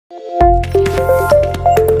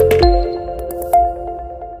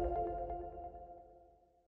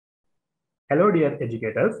Hello, dear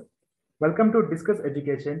educators. Welcome to Discuss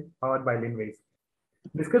Education, powered by Linways.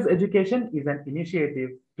 Discuss Education is an initiative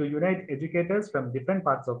to unite educators from different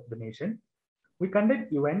parts of the nation. We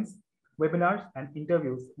conduct events, webinars, and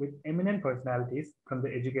interviews with eminent personalities from the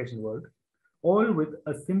education world, all with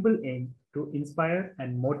a simple aim to inspire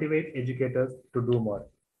and motivate educators to do more.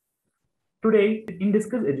 Today, in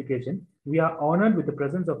Discuss Education, we are honored with the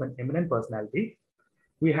presence of an eminent personality.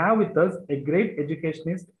 We have with us a great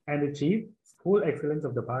educationist and the Chief School Excellence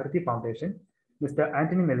of the Bharti Foundation, Mr.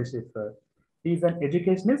 Antony Nellissery. He is an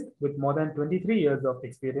educationist with more than 23 years of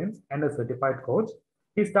experience and a certified coach.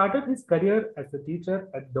 He started his career as a teacher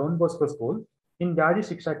at Don Bosco School in Jaji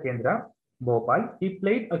Shiksha Kendra, Bhopal. He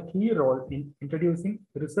played a key role in introducing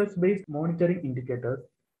research-based monitoring indicators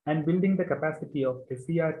and building the capacity of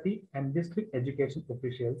SCRT and district education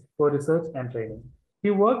officials for research and training. He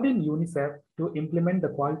worked in UNICEF to implement the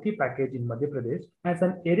quality package in Madhya Pradesh as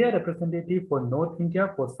an area representative for North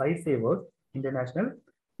India for Sight Savers International.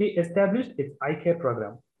 He established its eye care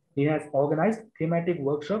program. He has organized thematic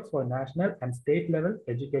workshops for national and state level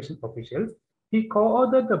education officials. He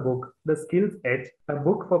co-authored the book, The Skills Edge, a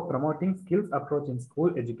book for promoting skills approach in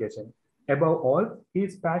school education. Above all, he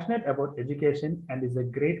is passionate about education and is a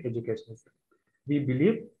great educationist. We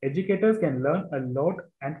believe educators can learn a lot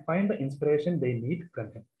and find the inspiration they need from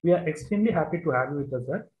him. We are extremely happy to have you with us,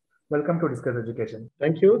 sir. Welcome to Discuss Education.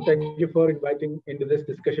 Thank you. Thank you for inviting into this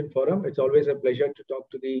discussion forum. It's always a pleasure to talk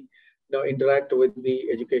to interact with the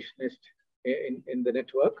educationist in the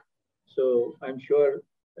network. So I'm sure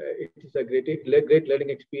it is a great learning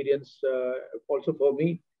experience also for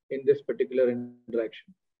me in this particular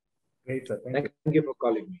interaction. Great, sir. Thank you for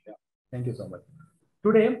calling me. Yeah. Thank you so much.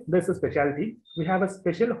 Today, there's a specialty. We have a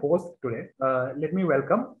special host today. Let me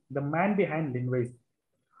welcome the man behind Linways,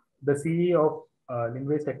 the CEO of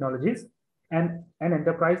Linways Technologies, and an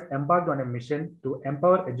enterprise embarked on a mission to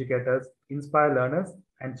empower educators, inspire learners,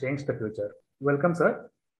 and change the future. Welcome, sir.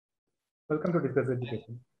 Welcome to Discuss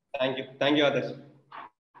Education. Thank you. Thank you, Adarsh.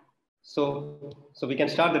 So we can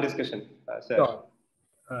start the discussion, sir. Sure.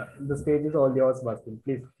 The stage is all yours, Bharti.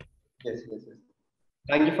 Please. Yes.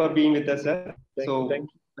 Thank you for being with us, sir.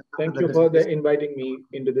 Thank you for inviting me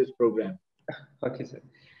into this program. Okay, sir.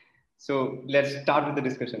 So let's start with the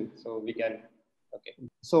discussion.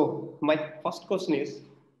 So my first question is,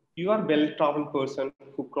 you are a well-traveled person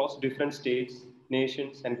who crossed different states,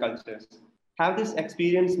 nations, and cultures. Have this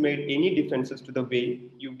experience made any differences to the way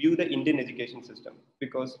you view the Indian education system?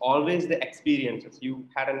 Because always the experiences, you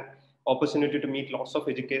had an opportunity to meet lots of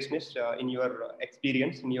educationists in your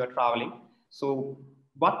experience, in your traveling. So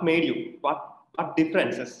what made you, what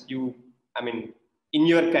differences in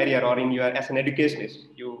your career or as an educationist,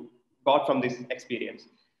 you got from this experience?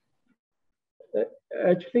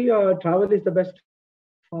 Actually, travel is the best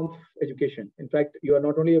form of education. In fact, you are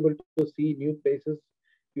not only able to see new places,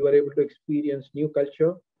 you are able to experience new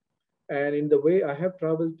culture. And in the way I have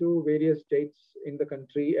traveled to various states in the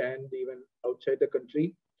country and even outside the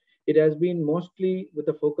country, it has been mostly with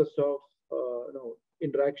the focus of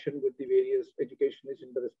interaction with the various educationists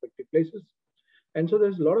in the respective places. And so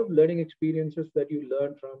there's a lot of learning experiences that you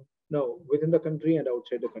learn from within the country and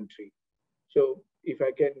outside the country. So if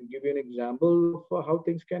I can give you an example of how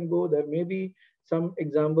things can go, there may be some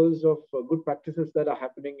examples of good practices that are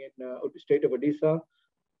happening in the state of Odisha.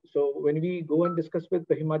 So when we go and discuss with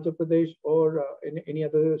the Himachal Pradesh or in any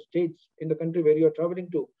other states in the country where you are traveling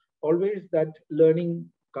to, always that learning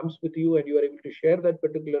comes with you and you are able to share that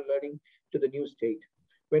particular learning to the new state.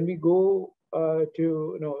 When we go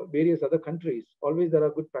to various other countries, always there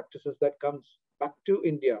are good practices that comes back to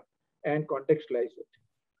India and contextualize it.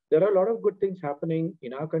 There are a lot of good things happening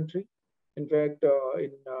in our country. In fact,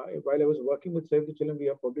 while I was working with Save the Children, we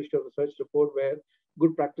have published a research report where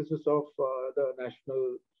good practices of the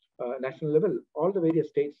national level, all the various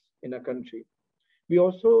states in our country. We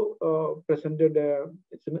also presented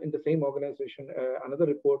in the same organization another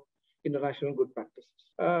report, International Good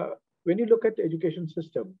Practices. When you look at the education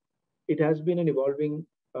system, it has been an evolving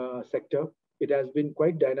sector. It has been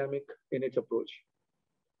quite dynamic in its approach.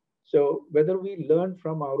 So whether we learn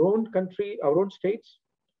from our own country, our own states,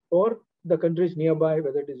 or the countries nearby,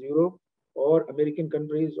 whether it is Europe or American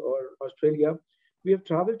countries or Australia, we have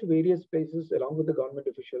traveled to various places along with the government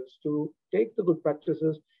officials to take the good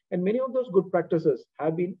practices. And many of those good practices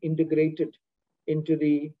have been integrated into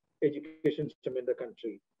the education system in the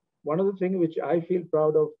country. One of the things which I feel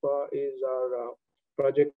proud of is our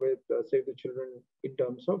project with Save the Children in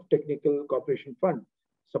terms of Technical Cooperation Fund,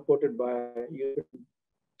 supported by European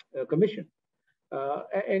Commission.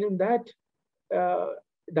 And in that,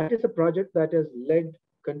 that is a project that has led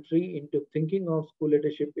country into thinking of school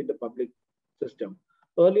leadership in the public system.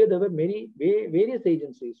 Earlier, there were various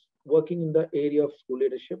agencies working in the area of school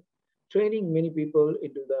leadership, training many people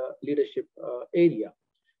into the leadership area.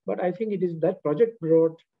 But I think it is that project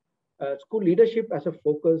brought school leadership as a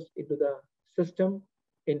focus into the system,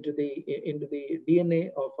 into the DNA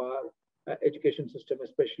of our education system,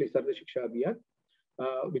 especially Sarva Shiksha Abhiyan,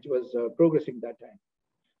 which was progressing that time.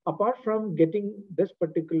 Apart from getting this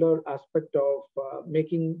particular aspect of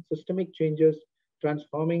making systemic changes,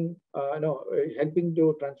 transforming, helping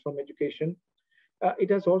to transform education, it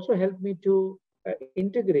has also helped me to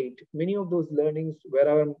integrate many of those learnings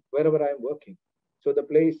wherever I'm working. So the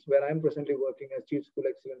place where I'm presently working as Chief School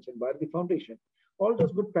Excellence in Bharti Foundation, all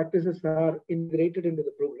those good practices are integrated into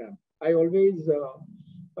the program. I always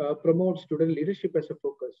promote student leadership as a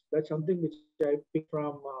focus. That's something which I picked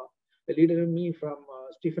from the leader in me from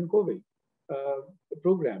Stephen Covey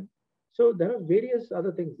program. So there are various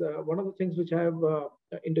other things. One of the things which I have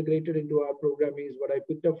integrated into our program is what I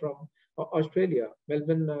picked up from Australia,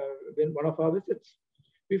 Melbourne, in one of our visits.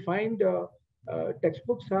 We find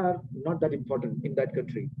textbooks are not that important in that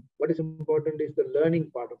country. What is important is the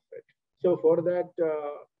learning part of it. So for that,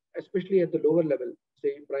 especially at the lower level,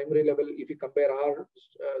 say primary level, if you compare our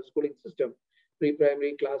schooling system,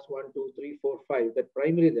 pre-primary, class 1, 2, 3, 4, 5, that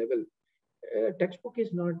primary level, textbook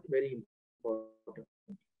is not very important.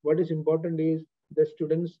 What is important is the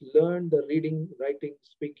students learn the reading, writing,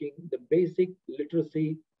 speaking, the basic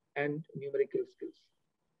literacy and numerical skills.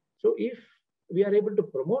 So if we are able to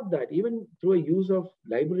promote that, even through a use of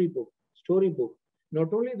library book, story book,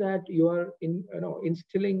 not only that you are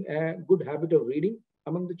instilling a good habit of reading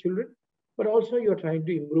among the children, but also you're trying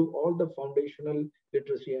to improve all the foundational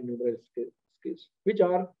literacy and numerical skills, which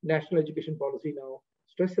our national education policy now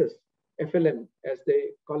stresses, FLN as they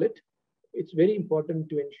call it. It's very important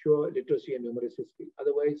to ensure literacy and numeracy skill.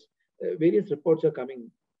 Otherwise, various reports are coming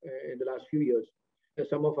in the last few years.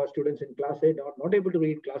 Some of our students in class 8 are not able to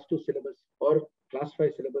read class 2 syllabus or class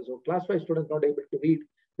 5 syllabus, or class 5 students not able to read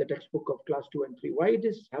the textbook of class 2 and 3. Why it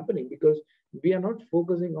is happening? Because we are not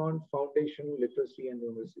focusing on foundational literacy and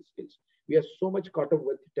numeracy skills. We are so much caught up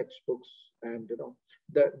with textbooks and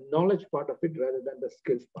the knowledge part of it rather than the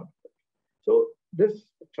skills part of it. So this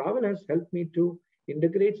travel has helped me to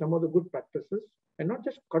integrate some of the good practices and not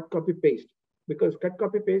just cut, copy, paste, because cut,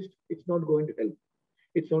 copy, paste, it's not going to help.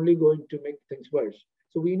 It's only going to make things worse.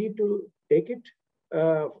 So we need to take it,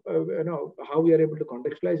 how we are able to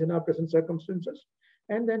contextualize in our present circumstances,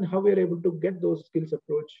 and then how we are able to get those skills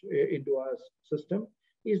approach into our system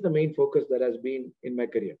is the main focus that has been in my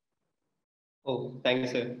career. Oh,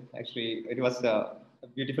 thanks, sir. Actually, it was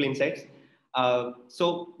beautiful insights.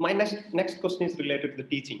 So my next question is related to the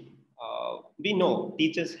teaching. We know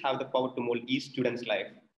teachers have the power to mold each student's life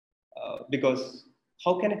because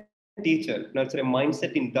how can a teacher nurture a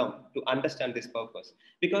mindset in them to understand this purpose?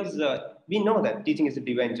 Because we know that teaching is a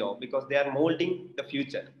divine job because they are molding the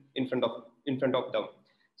future in front of them.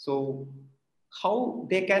 So how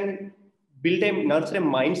they can nurture a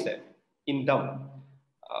mindset in them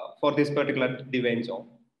for this particular divine job?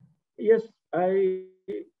 Yes, I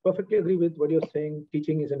perfectly agree with what you're saying.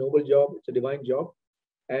 Teaching is a noble job. It's a divine job.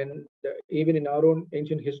 And even in our own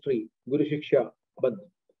ancient history, Guru Shiksha, but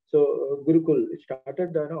so Gurukul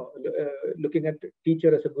started looking at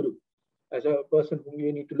teacher as a guru, as a person whom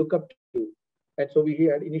you need to look up to. And so we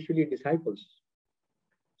had initially disciples.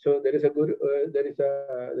 So there is a guru, there is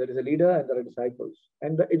a leader, and there are disciples.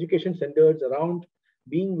 And the education centers around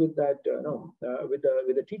being with that, with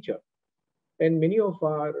the teacher. And many of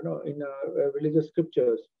our, in our religious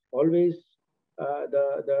scriptures, always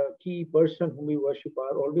the key person whom we worship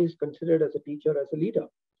are always considered as a teacher, as a leader.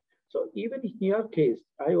 So even in our case,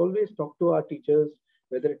 I always talk to our teachers,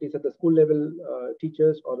 whether it is at the school level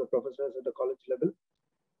teachers or the professors at the college level.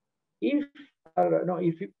 If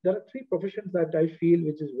there are three professions that I feel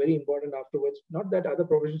which is very important afterwards, not that other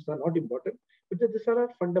professions are not important, but these are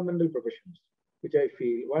fundamental professions which I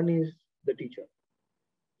feel. One is the teacher.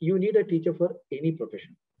 You need a teacher for any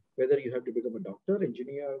profession, whether you have to become a doctor,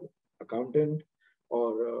 engineer, accountant,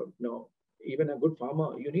 or even a good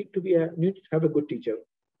farmer. You need to have a good teacher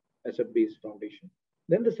as a base foundation.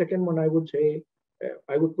 Then the second one, I would say,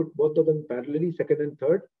 I would put both of them parallelly, second and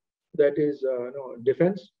third. That is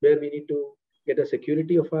defense, where we need to get a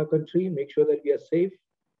security of our country, make sure that we are safe,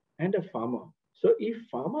 and a farmer. So if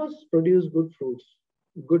farmers produce good fruits,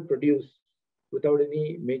 good produce without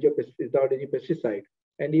any without any pesticide,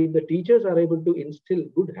 and if the teachers are able to instill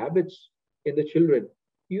good habits in the children,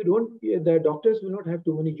 the doctors will not have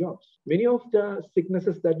too many jobs. Many of the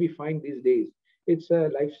sicknesses that we find these days, it's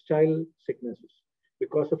lifestyle sicknesses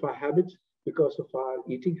because of our habits, because of our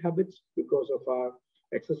eating habits, because of our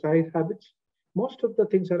exercise habits. most of the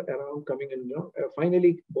things are around coming in,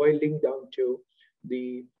 finally boiling down to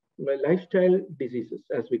the lifestyle diseases,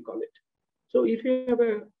 as we call it. So if you have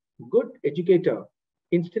a good educator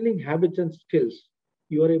instilling habits and skills,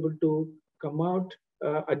 you are able to come out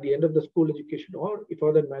at the end of the school education, or if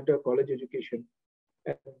for that matter, college education,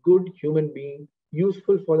 a good human being,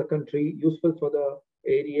 useful for the country, useful for the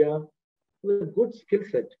area, with a good skill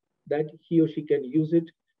set that he or she can use it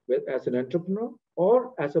as an entrepreneur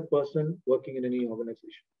or as a person working in any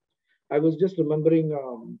organization. I was just remembering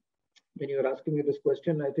when you were asking me this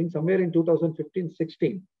question, I think somewhere in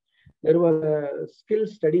 2015-16, there was a skill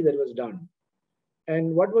study that was done.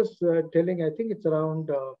 And what was telling, I think it's around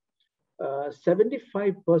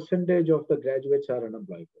 75% of the graduates are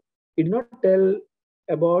unemployable. It did not tell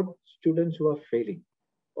about students who are failing.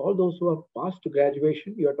 All those who have passed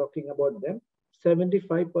graduation, you are talking about them.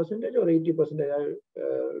 75% or 80%, I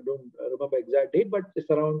don't remember exact date, but it's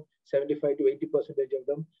around 75 to 80% of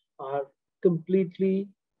them are completely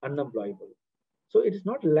unemployable. So it is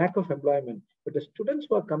not lack of employment, but the students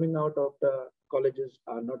who are coming out of the colleges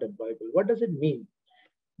are not employable. What does it mean?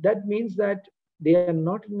 That means that they are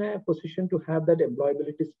not in a position to have that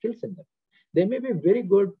employability skills in them. They may be very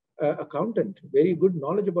good accountant, very good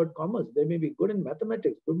knowledge about commerce. They may be good in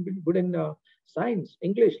mathematics, good in science,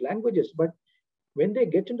 English, languages. But when they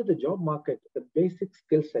get into the job market, the basic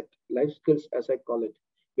skill set, life skills, as I call it,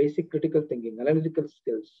 basic critical thinking, analytical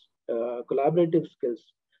skills, collaborative skills,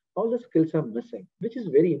 all the skills are missing, which is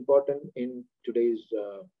very important in today's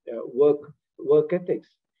work ethics.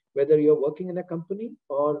 Whether you're working in a company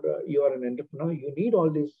or you are an entrepreneur, you need all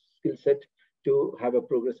these skill set to have a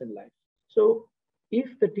progress in life. So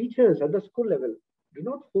if the teachers at the school level do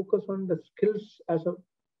not focus on the skills as a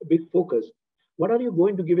big focus, what are you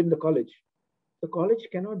going to give in the college? The college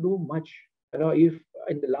cannot do much. If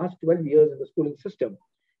in the last 12 years in the schooling system,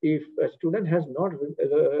 if a student has not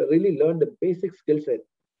really learned the basic skill set,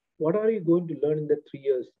 what are you going to learn in the 3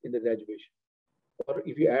 years in the graduation? Or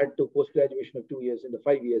if you add to post-graduation of 2 years in the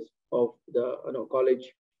 5 years of the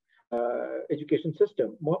college education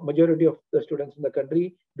system, majority of the students in the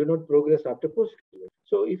country do not progress after post-graduation.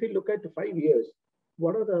 So if you look at the 5 years,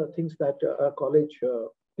 what are the things that a college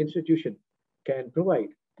institution can provide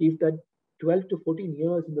if that 12 to 14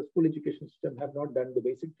 years in the school education system have not done the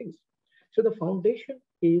basic things? So the foundation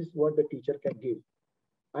is what the teacher can give.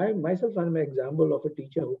 I myself am an example of a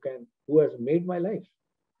teacher who has made my life.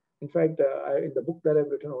 In fact, in the book that I've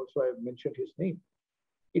written also, I've mentioned his name.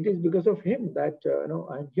 It is because of him that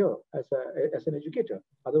I'm here as an educator.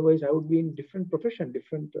 Otherwise, I would be in different profession,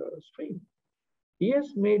 different stream. He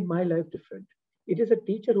has made my life different. It is a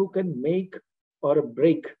teacher who can make or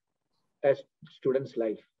break a student's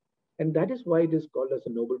life. And that is why it is called as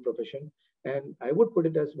a noble profession. And I would put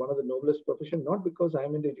it as one of the noblest profession, not because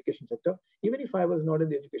I'm in the education sector. Even if I was not in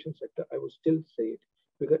the education sector, I would still say it.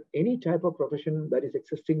 Because any type of profession that is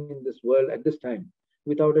existing in this world at this time,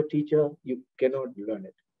 without a teacher, you cannot learn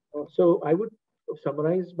it. So I would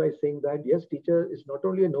summarize by saying that, yes, teacher is not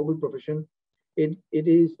only a noble profession, it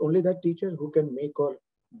is only that teacher who can make or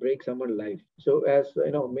break someone's life. So as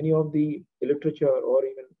many of the literature or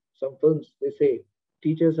even some films, they say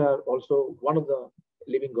teachers are also one of the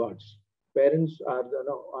living gods. Parents are,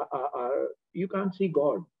 you can't see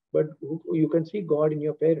God, but you can see God in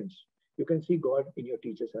your parents. You can see God in your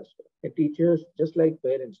teachers as well. And teachers, just like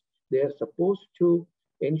parents, they are supposed to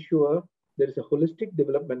ensure there is a holistic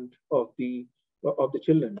development of the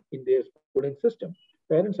children in their schooling system.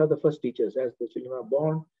 Parents are the first teachers. As the children are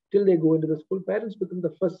born, till they go into the school, parents become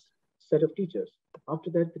the first set of teachers. After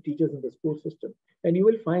that, the teachers in the school system. And you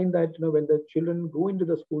will find that when the children go into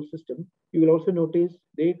the school system, you will also notice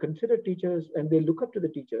they consider teachers and they look up to the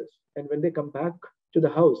teachers. And when they come back to the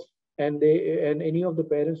house and any of the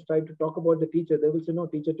parents try to talk about the teacher, they will say, no,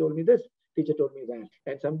 teacher told me this, teacher told me that.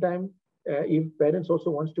 And sometimes if parents also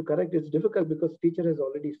wants to correct, it's difficult because teacher has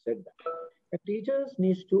already said that. And teachers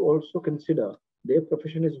needs to also consider their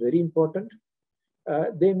profession is very important.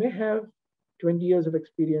 They may have 20 years of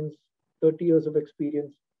experience, 30 years of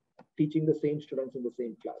experience teaching the same students in the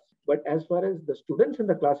same class. But as far as the students in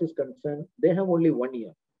the class is concerned, they have only 1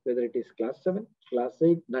 year, whether it is class 7, class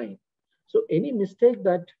 8, 9. So any mistake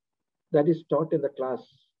that is taught in the class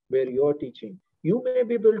where you are teaching, you may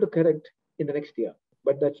be able to correct in the next year,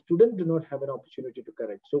 but that student do not have an opportunity to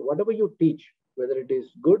correct. So whatever you teach, whether it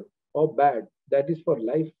is good or bad, that is for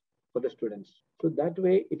life for the students. So that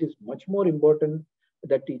way, it is much more important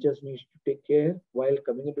that teachers need to take care while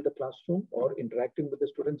coming into the classroom or interacting with the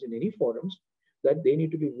students in any forums, that they need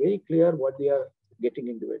to be very clear what they are getting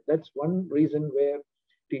into it. That's one reason where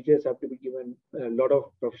teachers have to be given a lot of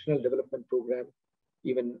professional development program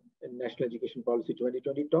Even in National Education Policy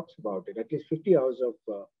 2020 talks about it, at least 50 hours of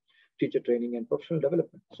teacher training and professional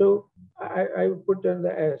development. So I would put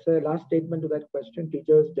as a last statement to that question,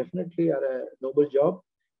 teachers definitely are a noble job.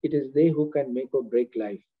 It is they who can make or break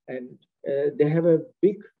life. And they have a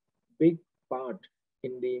big part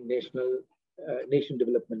in the nation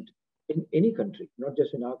development in any country, not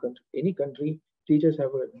just in our country, any country. Teachers have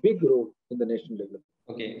a big role in the national development.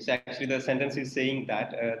 Okay, so actually the sentence is saying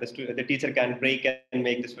that the teacher can break and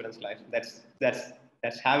make the student's life. That's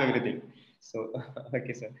have everything. So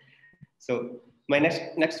okay, sir. So my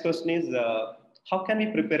next question is, how can we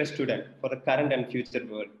prepare a student for the current and future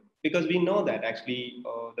world? Because we know that actually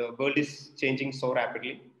the world is changing so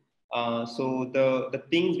rapidly. So the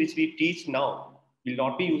things which we teach now will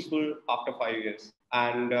not be useful after 5 years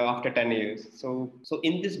and after 10 years. So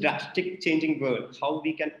in this drastic changing world, how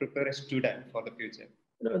we can prepare a student for the future?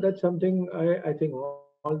 That's something I think all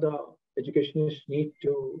the educationists need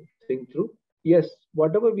to think through. Yes,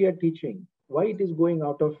 whatever we are teaching, why it is going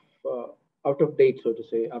out of date, so to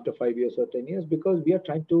say, after 5 years or 10 years, because we are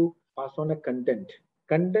trying to pass on a content.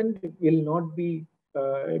 Content will not be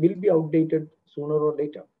will be outdated sooner or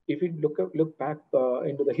later. If you look back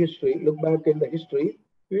into the history, look back in the history,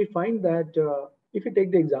 we will find that if you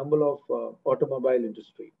take the example of automobile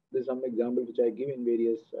industry, there's some example which I give in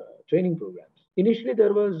various training programs. Initially,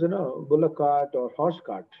 there was bullock cart or horse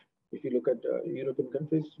cart. If you look at European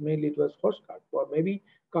countries, mainly it was horse cart or maybe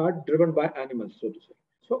cart driven by animals, so to say.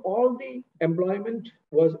 So all the employment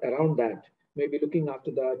was around that, maybe looking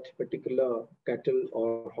after that particular cattle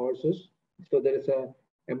or horses. So there is a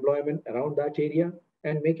employment around that area,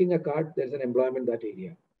 and making a cart, there's an employment in that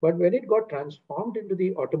area. But when it got transformed into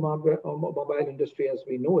the automobile industry as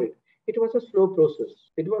we know it, it was a slow process.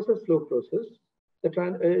 It was a slow process. The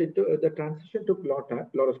transition took lot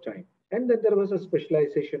of time. And then there was a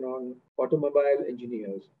specialization on automobile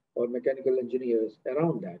engineers or mechanical engineers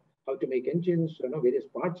around that, how to make engines, various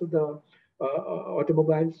parts of the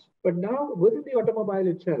automobiles. But now within the automobile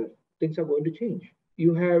itself, things are going to change.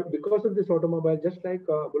 You have, because of this automobile, just like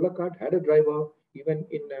bullock cart had a driver, even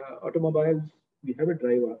in automobiles, we have a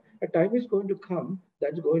driver. A time is going to come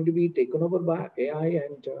that's going to be taken over by AI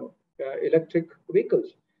and electric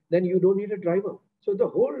vehicles. Then you don't need a driver. So the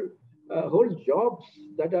whole jobs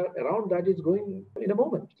that are around that is going in a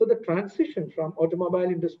moment. So the transition from automobile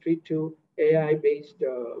industry to AI-based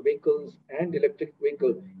vehicles and electric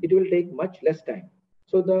vehicle, it will take much less time.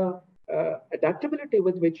 So the adaptability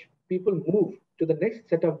with which people move to the next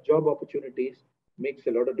set of job opportunities makes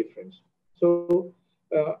a lot of difference. So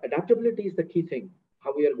adaptability is the key thing,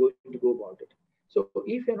 how we are going to go about it. So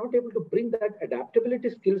if you're not able to bring that adaptability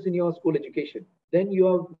skills in your school education, then you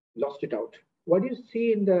have lost it out. What do you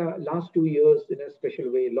see in the last 2 years in a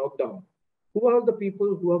special way, lockdown? Who are the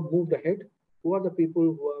people who have moved ahead? Who are the people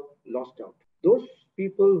who have lost out? Those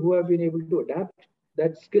people who have been able to adapt,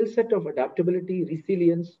 that skill set of adaptability,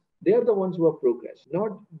 resilience, they are the ones who have progressed,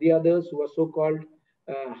 not the others who are so-called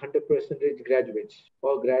 100% graduates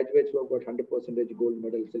or graduates who have got 100% gold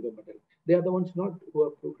medal, silver medal. They are the ones not who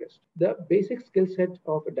have progressed. The basic skill set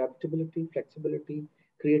of adaptability, flexibility,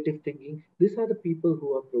 creative thinking, these are the people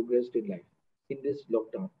who have progressed in life in this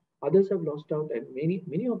lockdown. Others have lost out, and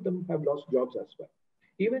many of them have lost jobs as well.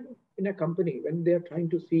 Even in a company, when they are trying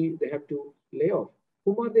to see they have to lay off,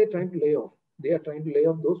 whom are they trying to lay off? They are trying to lay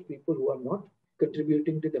off those people who are not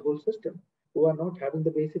contributing to the whole system, who are not having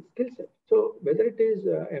the basic skill set. So whether it is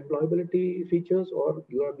employability features or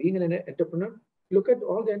you are being an entrepreneur, look at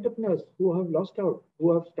all the entrepreneurs who have lost out,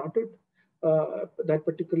 who have started that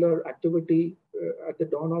particular activity at the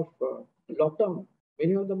dawn of lockdown.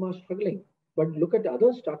 Many of them are struggling. But look at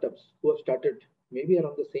other startups who have started maybe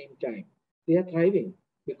around the same time. They are thriving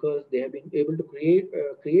because they have been able to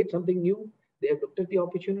create something new. They have looked at the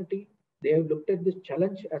opportunity. They have looked at this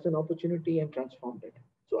challenge as an opportunity and transformed it.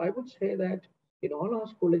 So I would say that in all our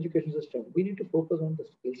school education system, we need to focus on the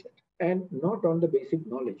skill set and not on the basic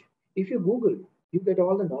knowledge. If you Google, you get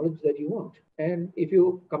all the knowledge that you want. And if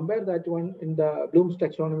you compare that one in the Bloom's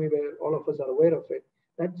taxonomy, where all of us are aware of it,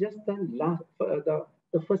 that's just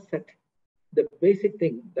the first set, the basic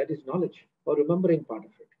thing, that is knowledge or remembering part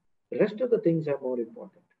of it. The rest of the things are more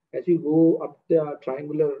important. As you go up the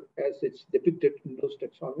triangular as it's depicted in Bloom's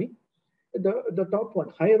taxonomy, the top one,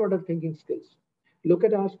 higher order thinking skills. Look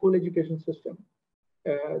at our school education system.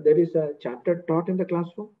 There is a chapter taught in the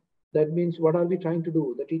classroom. That means what are we trying to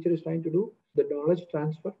do? The teacher is trying to do the knowledge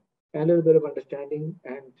transfer and a little bit of understanding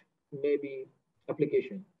and maybe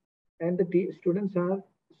application. And the students are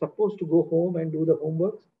supposed to go home and do the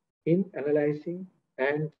homework in analyzing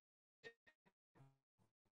and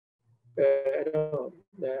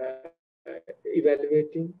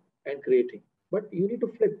evaluating, and creating. But you need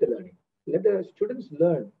to flip the learning. Let the students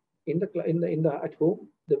learn in the at home.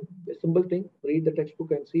 The simple thing: read the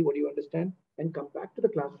textbook and see what you understand, and come back to the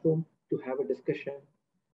classroom to have a discussion,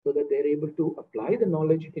 so that they're able to apply the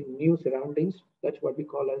knowledge in new surroundings. That's what we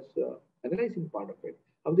call as analyzing part of it.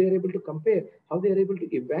 How they are able to compare, how they are able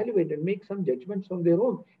to evaluate and make some judgments on their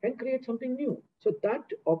own and create something new. So that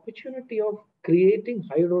opportunity of creating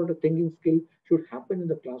higher order thinking skill should happen in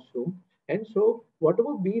the classroom. And so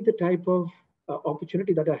whatever be the type of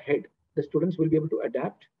opportunity that are ahead, the students will be able to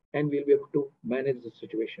adapt and we'll be able to manage the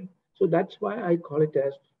situation. So that's why I call it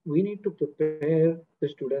as we need to prepare the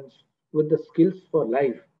students with the skills for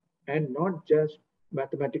life and not just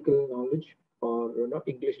mathematical knowledge or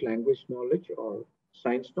English language knowledge or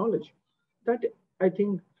science knowledge. That I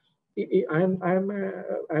think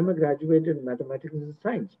I'm a graduate in mathematics and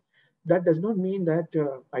science. That does not mean that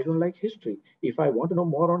I don't like history. If I want to know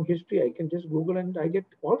more on history, I can just Google and I get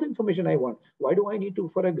all the information I want. Why do I need to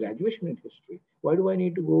for a graduation in history? Why do I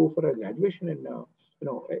need to go for a graduation in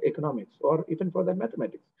economics or even for that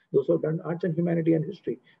mathematics? Those who have done arts and humanity and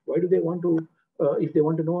history, why do they want to? If they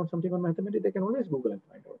want to know something on mathematics, they can always Google and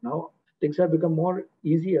find out. Now things have become more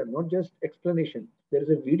easier, not just explanation. There is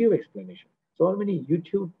a video explanation. So many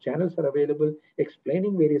YouTube channels are available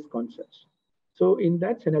explaining various concepts. So in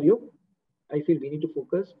that scenario, I feel we need to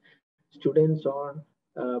focus students on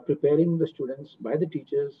preparing the students by the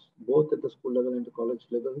teachers, both at the school level and the college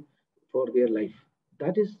level, for their life.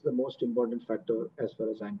 That is the most important factor as far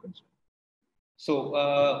as I'm concerned. So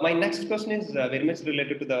my next question is very much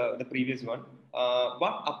related to the previous one.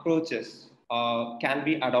 What approaches can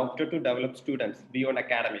be adopted to develop students beyond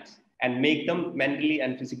academics and make them mentally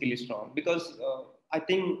and physically strong? Because I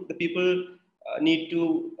think the people need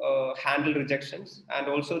to handle rejections, and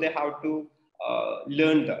also they have to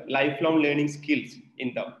learn the lifelong learning skills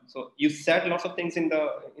in them. So you said lots of things in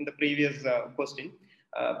the previous question,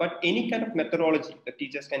 but any kind of methodology that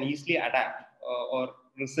teachers can easily adapt or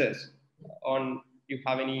research on. You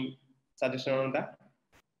have any suggestion on that?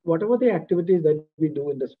 Whatever the activities that we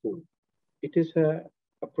do in the school, it is a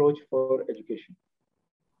approach for education.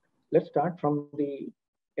 Let's start from the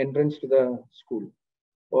entrance to the school,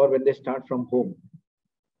 or when they start from home.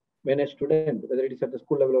 When a student, whether it is at the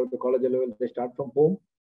school level or the college level, they start from home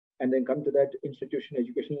and then come to that institution,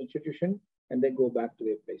 educational institution, and then go back to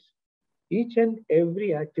their place. Each and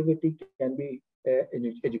every activity can be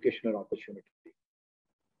an educational opportunity.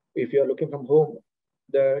 If you are looking from home,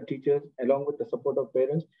 the teachers, along with the support of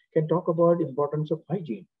parents, can talk about importance of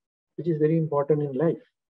hygiene, which is very important in life.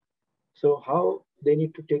 So how they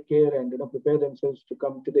need to take care and prepare themselves to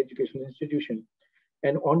come to the educational institution,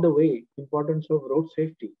 and on the way, importance of road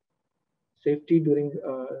safety, safety during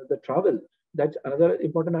the travel. That's another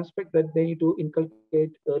important aspect that they need to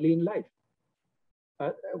inculcate early in life.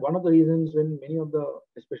 One of the reasons when many of the,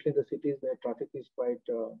 especially in the cities where traffic is quite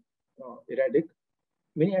erratic,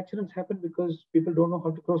 many accidents happen because people don't know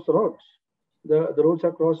how to cross the roads. The roads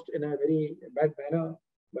are crossed in a very bad manner.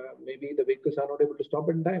 Maybe the vehicles are not able to stop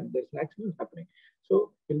in time. There's an accident happening.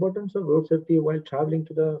 So importance of road safety while traveling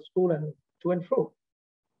to the school and to and fro.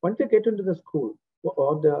 Once they get into the school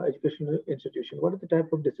or the educational institution, what is the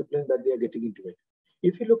type of discipline that they are getting into it?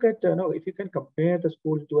 If you look at, no, if you can compare the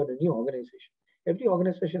school to a new organization, every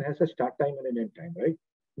organization has a start time and an end time, right?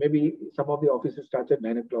 Maybe some of the offices start at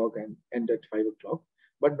 9 o'clock and end at 5 o'clock,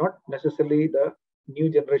 but not necessarily the new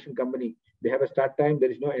generation company. They have a start time,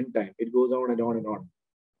 there is no end time. It goes on and on and on.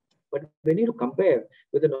 But when you compare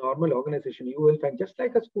with a normal organization, you will find just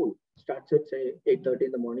like a school starts at say 8:30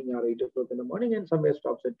 in the morning or 8 o'clock in the morning, and somewhere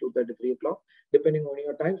stops at 2:30, 3 o'clock, depending on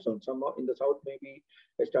your time zone. Some in the south maybe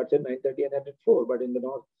it starts at 9:30 and ends at 4, but in the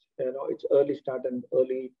north, it's early start and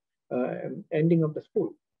early ending of the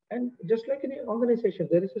school. And just like in an organization,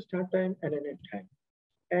 there is a start time and an end time.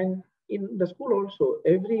 And in the school also,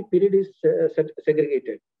 every period is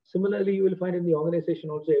segregated. Similarly, you will find in the organization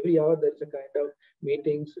also every hour there is a kind of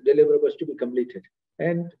meetings, deliverables to be completed.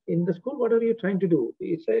 And in the school, what are you trying to do?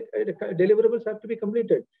 It's deliverables have to be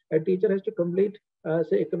completed. A teacher has to complete,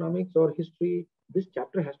 say, economics or history. This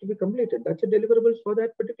chapter has to be completed. That's a deliverables for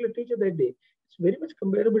that particular teacher that day. It's very much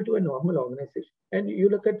comparable to a normal organization. And you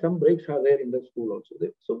look at some breaks are there in the school also.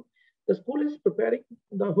 So the school is preparing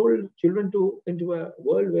the whole children into a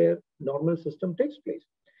world where normal system takes place.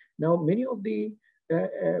 Now, many of the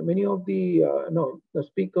the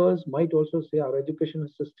speakers might also say our education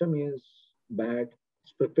system is bad.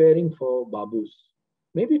 It's preparing for babus.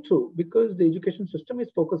 Maybe true because the education system is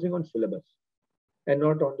focusing on syllabus and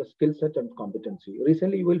not on the skill set and competency.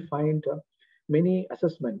 Recently, you will find Many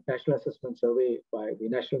national assessment survey by the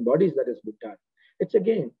national bodies that has been done, it's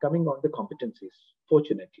again coming on the competencies,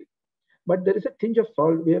 fortunately. But there is a tinge of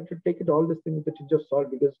salt. We have to take it all this thing with a tinge of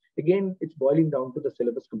salt because again, it's boiling down to the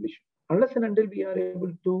syllabus completion. Unless and until we are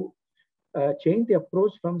able to change the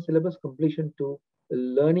approach from syllabus completion to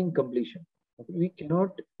learning completion, we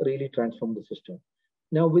cannot really transform the system.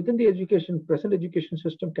 Now, within the present education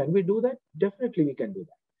system, can we do that? Definitely, we can do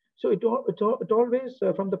that. So it always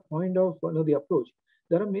from the point of the approach.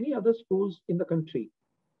 There are many other schools in the country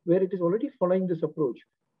where it is already following this approach,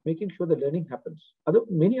 making sure the learning happens.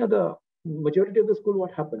 Many other majority of the school,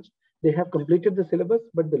 what happens? They have completed the syllabus,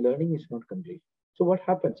 but the learning is not complete. So what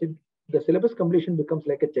happens? The syllabus completion becomes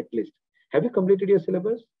like a checklist. Have you completed your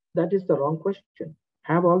syllabus? That is the wrong question.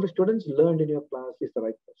 Have all the students learned in your class is the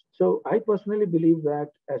right question. So I personally believe that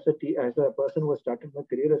as a person who has started my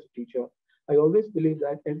career as a teacher, I always believe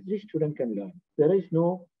that every student can learn. There is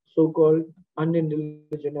no so-called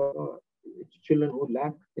unintelligent or children who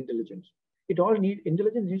lack intelligence.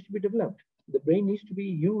 Intelligence needs to be developed. The brain needs to be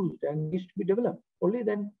used and needs to be developed. Only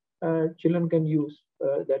then children can use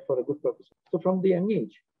that for a good purpose. So from the young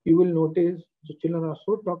age, you will notice the children are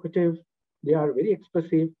so talkative, they are very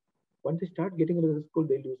expressive. Once they start getting into the school,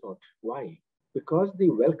 they lose out. Why? Because the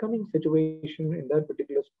welcoming situation in that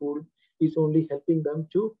particular school is only helping them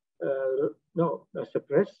to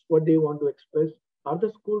suppress what they want to express. Are the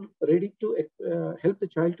school ready to help the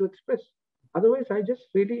child to express? Otherwise, I just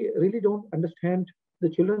really don't understand the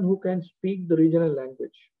children who can speak the regional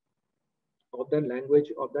language of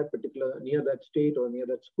that particular near that state or near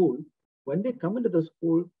that school. When they come into the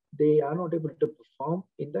school, they are not able to perform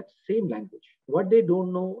in that same language. What they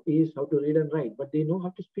don't know is how to read and write, but they know how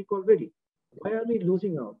to speak already. Why are we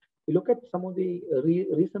losing out? You look at some of the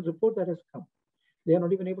recent report that has come. They are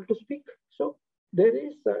not even able to speak. So there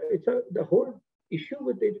is the whole issue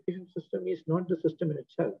with the education system is not the system in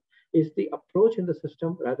itself, it's the approach in the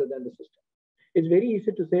system rather than the system. It's very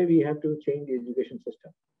easy to say we have to change the education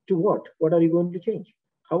system. To what? What are you going to change?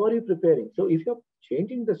 How are you preparing? So if you're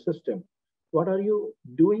changing the system, what are you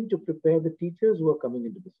doing to prepare the teachers who are coming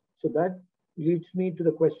into this? So that leads me to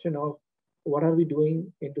the question of what are we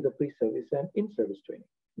doing into the pre-service and in-service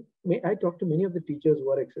training? I talk to many of the teachers who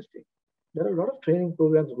are existing. There are a lot of training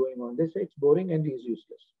programs going on. They say it's boring and is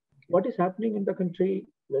useless. What is happening in the country,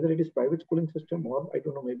 whether it is private schooling system or I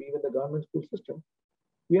don't know, maybe even the government school system,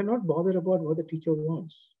 we are not bothered about what the teacher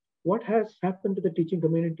wants. What has happened to the teaching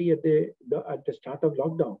community at the start of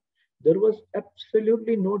lockdown? There was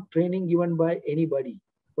absolutely no training given by anybody,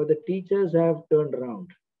 but the teachers have turned around.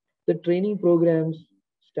 The training programs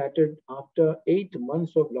started after 8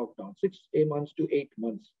 months of lockdown, 6 months to 8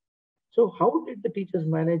 months. So how did the teachers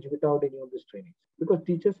manage without any of this training? Because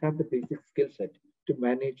teachers have the basic skill set to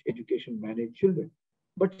manage education, manage children.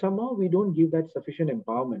 But somehow we don't give that sufficient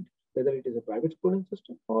empowerment, whether it is a private schooling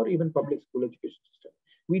system or even public school education system.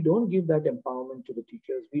 We don't give that empowerment to the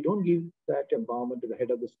teachers. We don't give that empowerment to the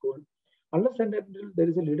head of the school. Unless and until there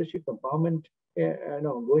is a leadership empowerment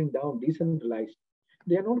going down, decentralized,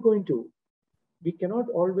 they are not going to. We cannot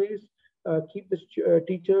always keep the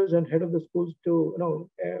teachers and head of the schools to,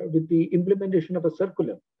 with the implementation of a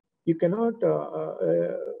circular. You cannot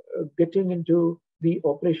getting into the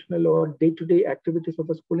operational or day-to-day activities of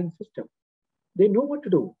a schooling system. They know what to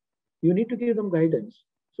do. You need to give them guidance.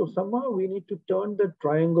 So somehow we need to turn the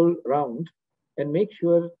triangle round and make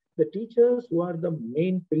sure the teachers who are the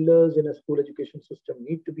main pillars in a school education system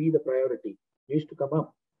need to be the priority, needs to come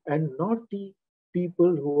up, and not the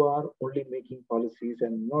people who are only making policies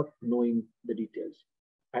and not knowing the details.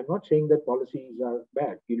 I'm not saying that policies are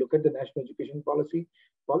bad. You look at the national education policy,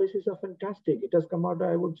 policies are fantastic. It has come out,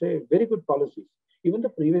 I would say, very good policies. Even the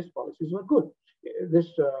previous policies were good. This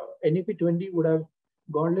NEP 20 would have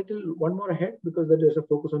gone one more ahead because there is a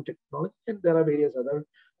focus on technology and there are various other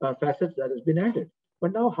facets that has been added.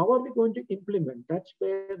 But now, how are we going to implement? That's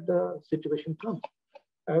where the situation comes.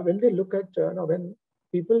 When they look at, when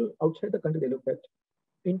people outside the country, they look at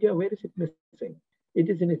India, where is it missing? It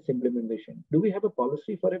is in its implementation. Do we have a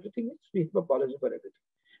policy for everything? Yes, we have a policy for everything.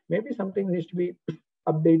 Maybe something needs to be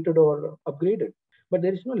updated or upgraded, but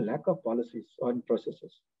there is no lack of policies or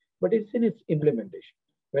processes, but it's in its implementation.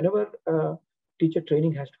 Whenever teacher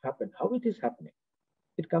training has to happen, how it is happening?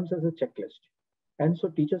 It comes as a checklist. And so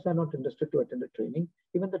teachers are not interested to attend the training.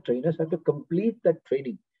 Even the trainers have to complete that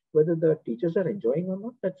training. Whether the teachers are enjoying or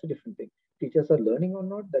not, that's a different thing. Teachers are learning or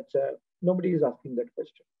not, nobody is asking that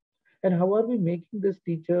question. And how are we making this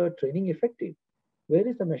teacher training effective? Where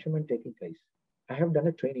is the measurement taking place? I have done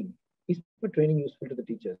a training. Is my training useful to the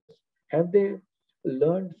teachers? Have they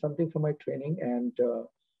learned something from my training and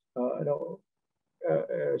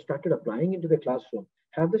started applying into the classroom?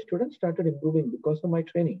 Have the students started improving because of my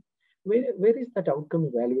training? Where is that outcome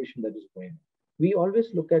evaluation that is going? We always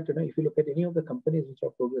look at, if you look at any of the companies which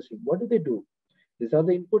are progressing, what do they do? These are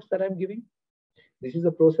the inputs that I'm giving. This is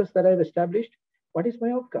the process that I've established. What is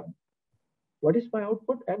my outcome? What is my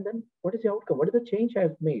output? And then what is the outcome? What is the change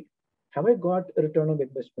I've made? Have I got a return on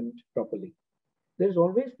investment properly? There's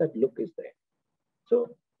always that look is there. So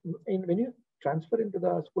when you transfer into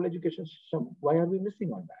the school education system, why are we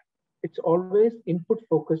missing on that? It's always input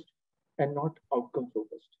focused and not outcome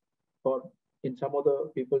focused. Or in some other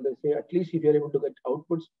people, they say, at least if you're able to get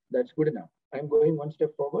outputs, that's good enough. I'm going one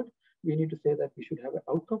step forward. We need to say that we should have an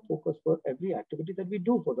outcome focus for every activity that we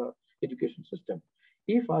do for the education system.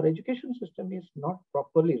 If our education system is not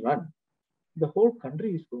properly run, the whole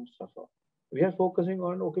country is going to suffer. We are focusing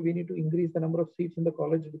on, okay, we need to increase the number of seats in the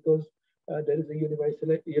college because there is a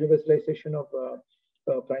universalization of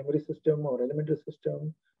primary system or elementary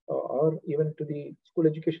system or even to the school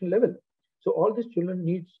education level. So all these children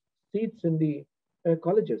need seats in the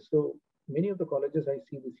colleges. So many of the colleges I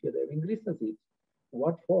see this year, they have increased the seats.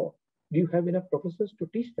 What for? Do you have enough professors to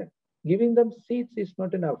teach them? Giving them seats is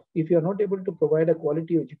not enough. If you are not able to provide a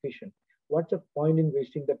quality education, what's the point in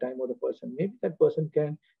wasting the time of the person? Maybe that person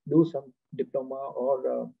can do some diploma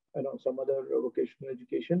or some other vocational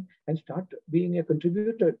education and start being a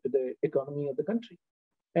contributor to the economy of the country.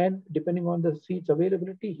 And depending on the seats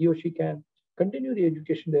availability, he or she can continue the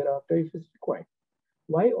education thereafter if it's required.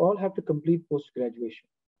 Why all have to complete post-graduation?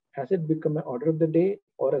 Has it become an order of the day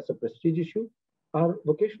or as a prestige issue? Our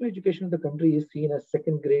vocational education in the country is seen as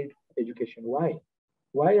second grade education. Why?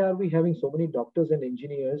 Why are we having so many doctors and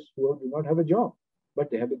engineers who do not have a job,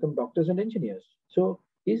 but they have become doctors and engineers? So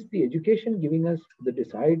is the education giving us the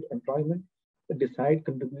desired employment, the desired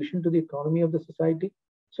contribution to the economy of the society?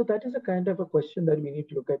 So that is a kind of a question that we need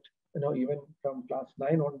to look at, even from class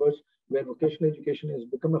 9 onwards, where vocational education has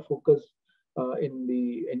become a focus in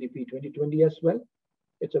the NEP 2020 as well.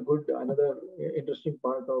 It's a good, another interesting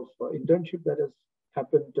part of internship that has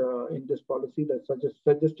happened in this policy that's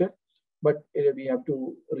suggested, but we have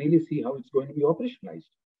to really see how it's going to be operationalized.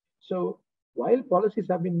 So while policies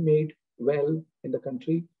have been made well in the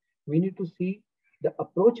country, we need to see the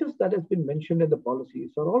approaches that has been mentioned in the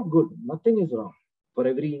policies are all good. Nothing is wrong. For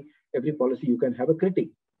every policy, you can have a critic.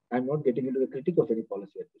 I'm not getting into the critique of any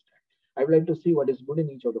policy at this time. I would like to see what is good in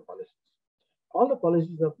each of the policies. All the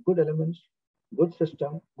policies have good elements, good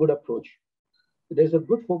system, good approach. There's a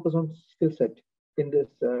good focus on skill set in this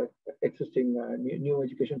existing new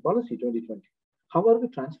education policy 2020. How are we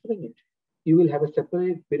transferring it? You will have a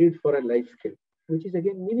separate period for a life skill, which is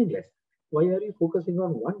again meaningless. Why are you focusing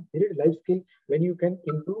on one period life skill when you can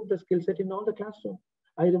improve the skill set in all the classroom?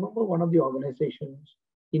 I remember one of the organizations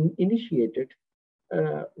initiated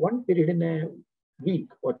one period in a week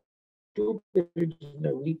or 2 periods in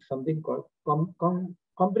a week, something called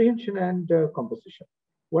comprehension and composition.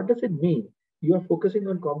 What does it mean? You are focusing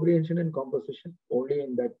on comprehension and composition only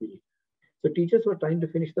in that period. So teachers were trying to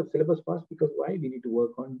finish the syllabus fast because why? We need to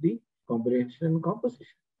work on the comprehension and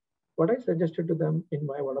composition. What I suggested to them in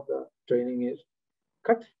my one of the training is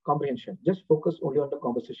cut comprehension. Just focus only on the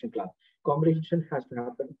composition class. Comprehension has to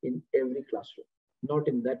happen in every classroom, not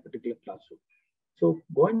in that particular classroom. So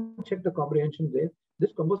go and check the comprehension there.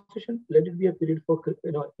 This composition, let it be a period for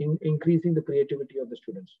increasing the creativity of the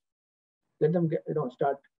students. Let them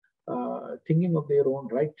start thinking of their own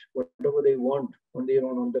right, whatever they want on their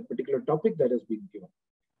own on that particular topic that has been given.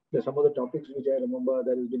 There's some of the topics which I remember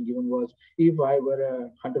that has been given was, if I were a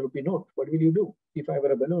 100 rupee note, what will you do? If I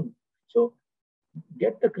were a balloon. So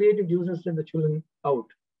get the creative juices in the children out,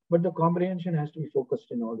 but the comprehension has to be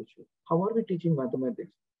focused in all the children. How are we teaching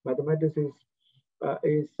mathematics? Mathematics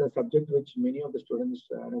is a subject which many of the students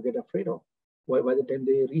get afraid of. By the time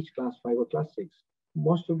they reach class 5 or class 6,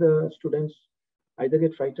 most of the students either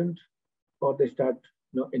get frightened or they start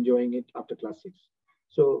enjoying it after class 6.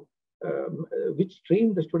 So which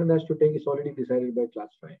stream the student has to take is already decided by class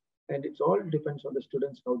 5. And it all depends on the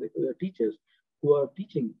students, how the teachers who are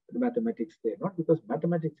teaching the mathematics there, not because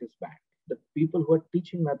mathematics is bad. The people who are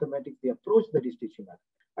teaching mathematics, the approach that is teaching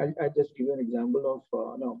mathematics. I'll just give you an example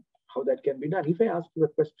of how that can be done. If I ask you a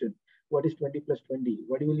question, what is 20 plus 20?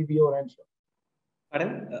 What will be your answer?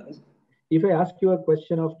 Pardon? If I ask you a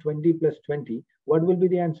question of 20 plus 20, what will be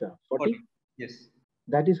the answer? 40? Yes.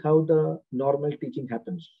 That is how the normal teaching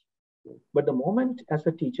happens. But the moment as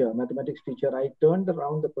a teacher, mathematics teacher, I turned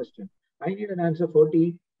around the question. I need an answer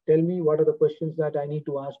 40. Tell me what are the questions that I need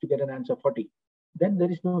to ask to get an answer 40. Then there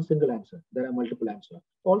is no single answer. There are multiple answers.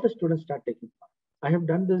 All the students start taking part. I have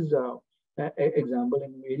done this example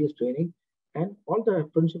in various training. And all the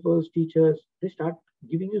principals, teachers, they start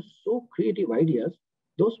giving you so creative ideas.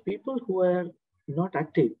 Those people who are not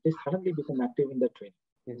active, they suddenly become active in the training.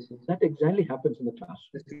 Yes, yes. That exactly happens in the The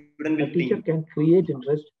classroom. student A will teacher think. can create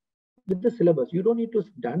interest with the syllabus. You don't need to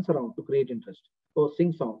dance around to create interest or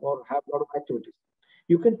sing song or have a lot of activities.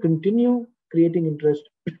 You can continue creating interest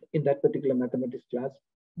in that particular mathematics class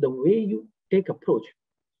the way you take approach.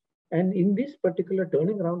 And in this particular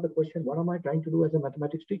turning around the question, what am I trying to do as a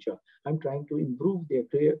mathematics teacher? I'm trying to improve their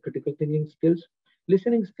critical thinking skills,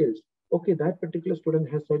 listening skills. Okay, that particular student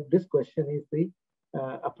has said this question is the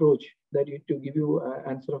approach that you to give you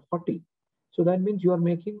an answer of 40. So that means you are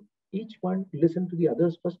making each one listen to the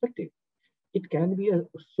other's perspective. It can be a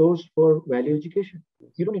source for value education.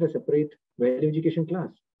 You don't need a separate value education class.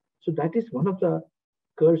 So that is one of the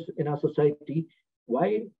curse in our society.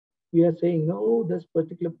 Why we are saying no, this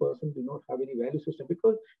particular person do not have any value system,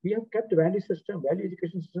 because we have kept value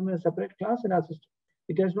education system in a separate class in our system.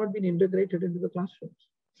 It has not been integrated into the classrooms.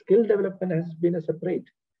 Skill development has been a separate.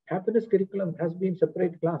 Happiness curriculum has been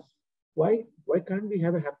separate class. Why can't we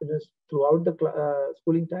have a happiness throughout the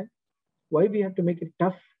schooling time? Why we have to make it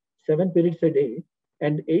tough 7 periods a day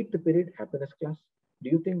and eighth period happiness class? Do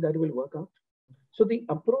you think that will work out? So the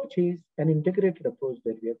approach is an integrated approach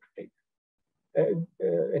that we have to take.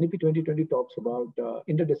 NEP 2020 talks about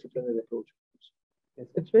interdisciplinary approach. Yes.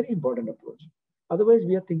 It's very important approach. Otherwise,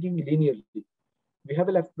 we are thinking linearly. We have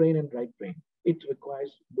a left brain and right brain. It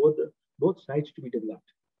requires both sides to be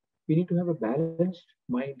developed. We need to have a balanced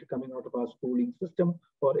mind coming out of our schooling system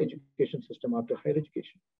or education system after higher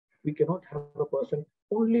education. We cannot have a person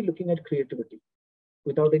only looking at creativity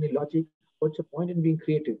without any logic. What's the point in being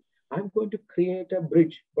creative? I'm going to create a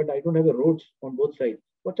bridge, but I don't have a roads on both sides.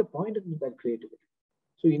 What's the point in that creativity?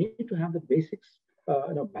 So you need to have the basics,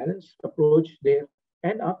 balanced approach there.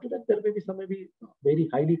 And after that, there may be some maybe very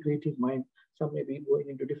highly creative mind. Some may be going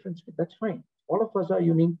into different. That's fine. All of us are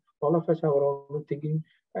unique. All of us have our own thinking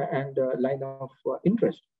and line of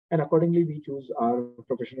interest. And accordingly, we choose our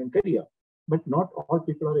profession and career. But not all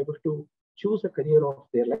people are able to choose a career of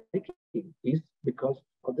their liking is because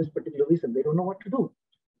of this particular reason. They don't know what to do.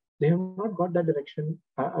 They have not got that direction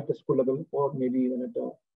at the school level or maybe even at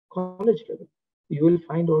the college level. You will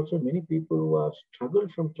find also many people who have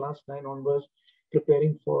struggled from class 9 onwards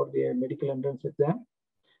preparing for their medical entrance exam.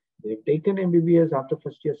 They've taken MBBS after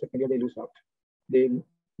first year, second year, they lose out. They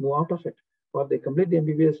move out of it. Or they complete the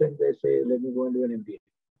MBBS and they say, let me go and do an MBA.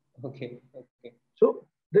 Okay. Okay. So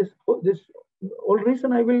this whole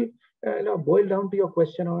reason I will boil down to your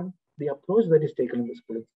question on the approach that is taken in the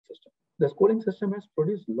schooling system. The schooling system has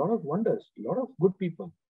produced a lot of wonders, a lot of good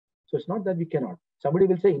people. So it's not that we cannot. Somebody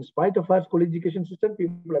will say, in spite of our school education system,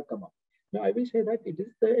 people have come up. No, I will say that it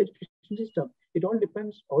is the education system. It all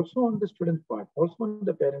depends also on the student's part, also on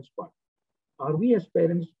the parents' part. Are we as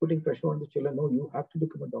parents putting pressure on the children? No, you have to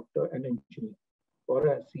become a doctor, an engineer, or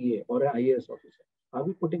a CA, or an IAS officer. Are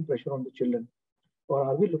we putting pressure on the children? Or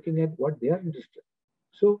are we looking at what they are interested in?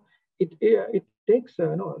 So it takes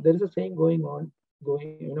there is a saying going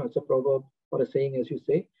it's a proverb or a saying, as you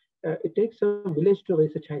say, it takes a village to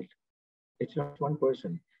raise a child. It's not one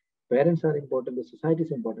person. Parents are important. The society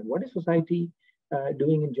is important. What is society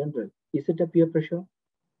doing in general? Is it a peer pressure?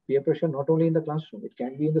 Peer pressure not only in the classroom, it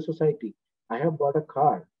can be in the society. I have bought a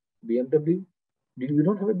car, BMW. You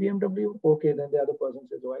don't have a BMW? Okay, then the other person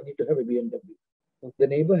says, oh, I need to have a BMW. The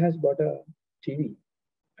neighbor has bought a TV.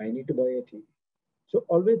 I need to buy a TV. So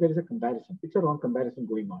always there is a comparison. It's a wrong comparison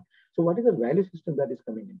going on. So what is the value system that is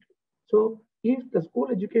coming into? So if the school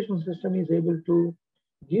education system is able to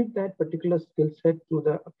give that particular skill set through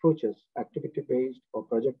the approaches, activity-based or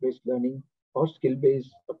project-based learning or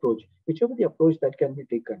skill-based approach, whichever the approach that can be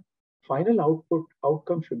taken, final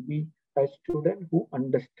outcome should be a student who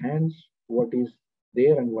understands what is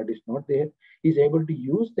there and what is not there, is able to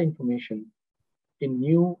use the information in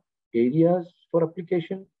new areas for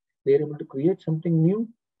application, they're able to create something new,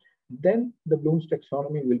 then the Bloom's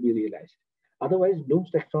taxonomy will be realized. Otherwise,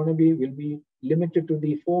 Bloom's taxonomy will be limited to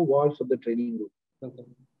the four walls of the training room. Okay.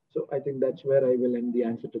 So I think that's where I will end the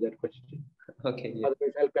answer to that question. Okay. Yeah.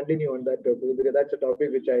 Otherwise, I'll continue on that topic because that's a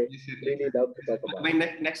topic which I really love to talk about. My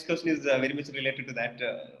next question is very much related to that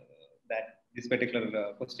this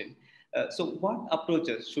particular question. So, what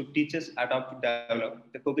approaches should teachers adopt to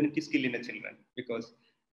develop the cognitive skill in the children? Because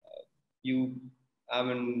you,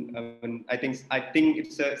 I think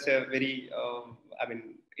it's a very,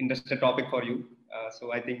 interesting topic for you.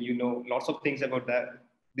 So I think you know lots of things about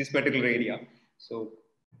this particular area. So,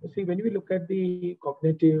 see, when we look at the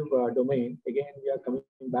cognitive domain, again, we are coming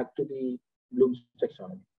back to the Bloom's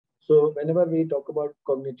taxonomy. So whenever we talk about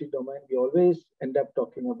cognitive domain, we always end up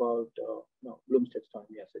talking about Bloom's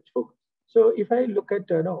taxonomy as such. So if I look at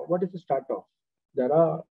what is the start of, there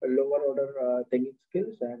are lower order thinking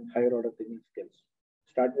skills and higher order thinking skills.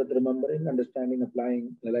 Start with remembering, understanding,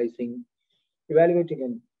 applying, analyzing, evaluating,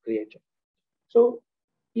 and creating. So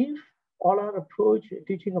if all our approach,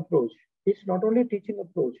 teaching approach, it's not only teaching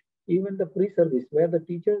approach, even the pre-service where the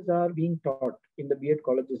teachers are being taught in the B.Ed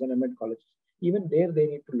colleges and M.Ed colleges, even there they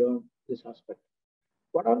need to learn this aspect.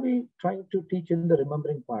 What are we trying to teach in the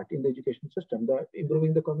remembering part in the education system, the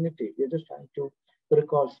improving the cognitive? We're just trying to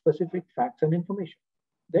recall specific facts and information.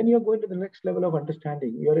 Then you're going to the next level of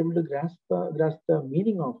understanding. You're able to grasp the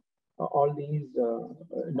meaning of all these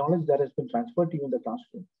knowledge that has been transferred to you in the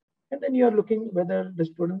classroom. And then you're looking whether the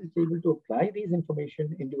student is able to apply these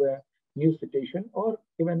information into a new situation or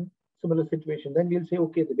even similar situation. Then we'll say,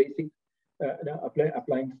 okay, the basic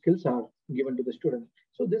applying skills are given to the student.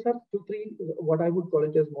 So these are two, three, what I would call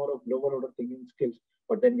it as more of lower order thinking skills.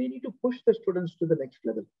 But then we need to push the students to the next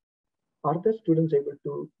level. Are the students able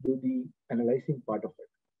to do the analyzing part of it?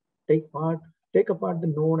 Take apart the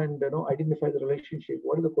known and identify the relationship.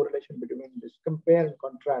 What is the correlation between this? Compare and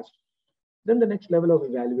contrast. Then the next level of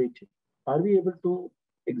evaluating. Are we able to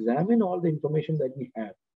examine all the information that we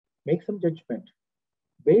have, make some judgment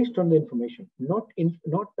based on the information, not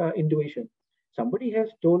intuition. Somebody has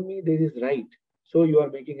told me this is right, so you are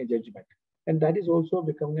making a judgment, and that is also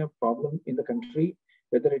becoming a problem in the country.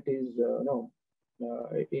 Whether it is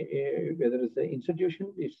whether it's an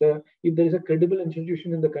institution, if there is a credible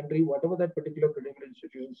institution in the country, whatever that particular credible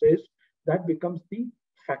institution says, that becomes the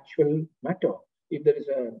factual matter. If there is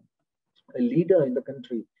a leader in the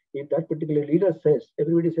country, if that particular leader says,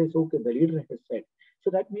 everybody says, okay, the leader has said. So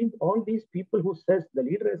that means all these people who says the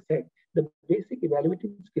leader has said, the basic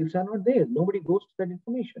evaluating skills are not there. Nobody goes to that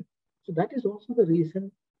information. So that is also the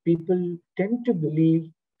reason people tend to believe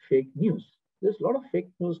fake news. There's a lot of fake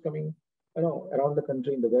news coming around the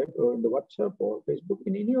country in the web or in the WhatsApp or Facebook,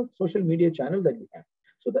 in any of social media channel that we have.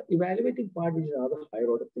 So the evaluating part is another higher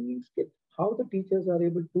order thinking skill. How the teachers are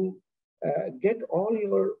able to get all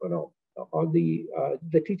your, all the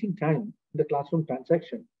teaching time, the classroom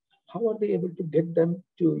transaction. How are they able to get them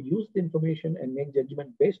to use the information and make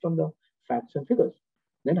judgment based on the facts and figures?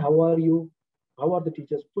 Then how are the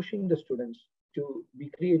teachers pushing the students to be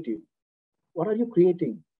creative? What are you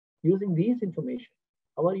creating using these information?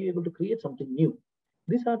 How are you able to create something new?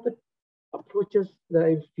 These are the approaches that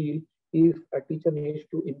I feel if a teacher needs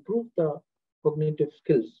to improve the cognitive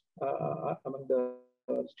skills among the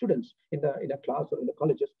students in a class or in the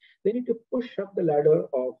colleges, they need to push up the ladder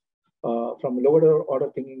of from lower order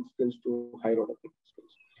thinking skills to higher order thinking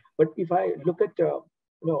skills. But if I look at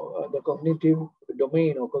the cognitive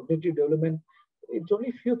domain or cognitive development, it's only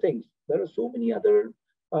a few things. There are so many other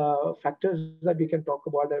factors that we can talk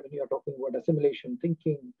about when you are talking about assimilation,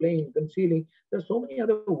 thinking, playing, concealing. There are so many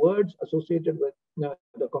other words associated with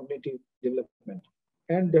the cognitive development.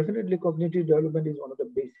 And definitely cognitive development is one of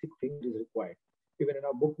the basic things that is required. Even in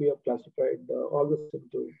our book, we have classified all this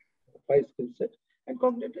into 5 skill sets. And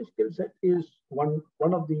cognitive skill set is one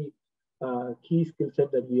of the key skill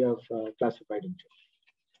set that we have classified into.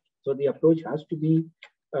 So the approach has to be,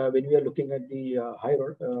 when we are looking at the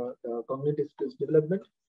higher cognitive skills development,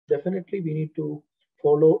 definitely we need to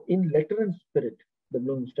follow in letter and spirit the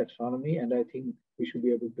Bloom's taxonomy, and I think we should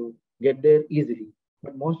be able to get there easily.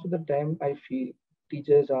 But most of the time, I feel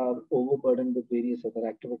teachers are overburdened with various other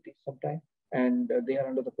activities sometimes, and they are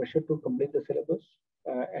under the pressure to complete the syllabus.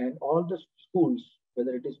 And all the schools,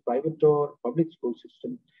 whether it is private or public school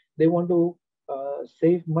system, they want to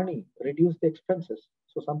save money, reduce the expenses.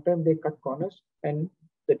 So sometimes they cut corners and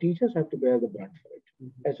the teachers have to bear the brunt for it.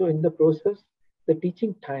 Mm-hmm. And so in the process, the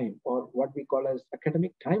teaching time, or what we call as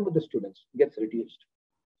academic time with the students, gets reduced.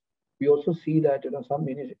 We also see that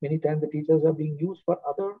many times the teachers are being used for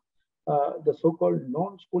other the so-called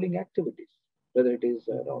non-schooling activities, whether it is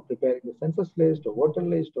preparing the census list or voter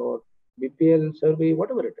list or BPL survey,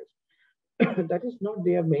 whatever it is. That is not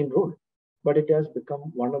their main role, but it has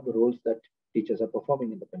become one of the roles that teachers are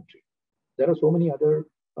performing in the country. There are so many other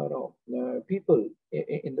people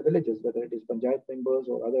in the villages, whether it is panchayat members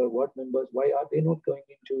or other ward members. Why are they not going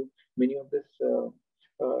into many of this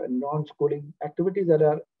non-schooling activities that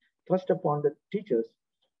are thrust upon the teachers?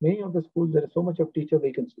 Many of the schools, there is so much of teacher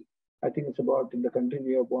vacancy. I think it's about, in the country,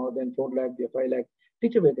 we have more than 4 lakh, we have 5 lakh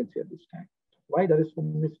teacher vacancy at this time. Why there is so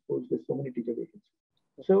many schools with so many teacher vacancies?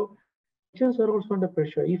 So teachers are also under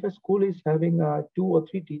pressure. If a school is having 2 or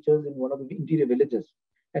 3 teachers in one of the interior villages,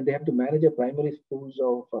 and they have to manage a primary schools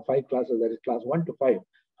of 5 classes, that is class 1 to 5,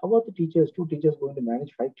 how are the teachers, 2 teachers going to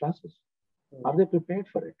manage 5 classes? Are they prepared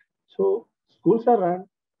for it? So schools are run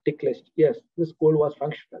tick list. Yes, the school was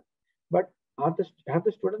functional, but have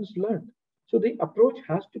the students learned? So the approach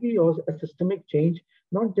has to be also a systemic change,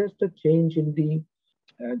 not just a change in the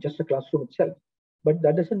just the classroom itself. But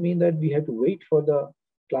that doesn't mean that we have to wait for the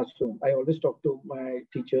classroom. I always talk to my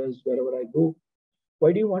teachers wherever I go.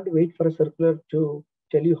 Why do you want to wait for a circular to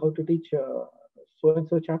tell you how to teach so and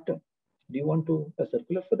so chapter? Do you want to a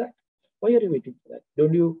circular for that? Why are you waiting for that?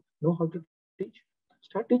 Don't you know how to teach?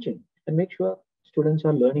 Start teaching and make sure students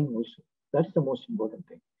are learning also. That is the most important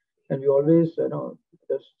thing. And we always,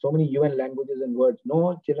 there's so many UN languages and words.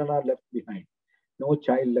 No children are left behind. No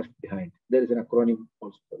child left behind. There is an acronym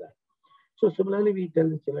also for that. So similarly, we tell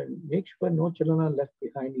the children, make sure no children are left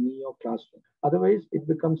behind in your classroom. Otherwise, it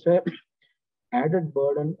becomes a added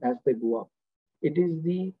burden as they go up. It is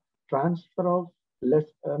the transfer of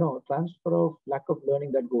transfer of lack of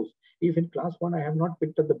learning that goes. If in class one I have not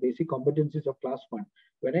picked up the basic competencies of class one,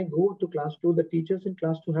 when I go to class two, the teachers in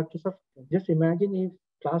class two have to suffer. Just imagine if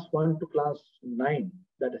class one to class nine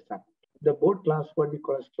that has happened. The board class, what we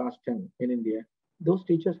call as class 10 in India, those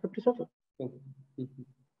teachers have to suffer.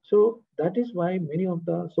 So that is why many of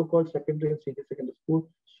the so-called secondary and senior secondary school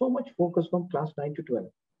so much focus from class 9 to 12,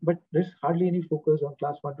 but there's hardly any focus on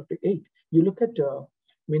class 1 to 8. You look at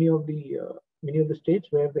many of the states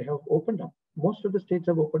where they have opened up. Most of the states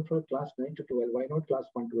have opened for class 9 to 12. Why not class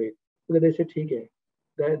 1 to 8? Because they say, okay,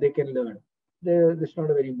 they can learn. It's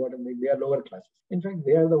not a very important thing. They are lower classes. In fact,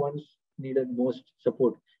 they are the ones needed most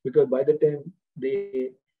support because by the time they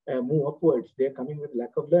move upwards, they are coming with lack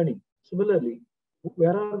of learning. Similarly,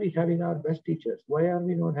 where are we having our best teachers? Why are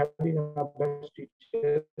we not having our best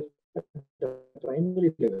teachers at the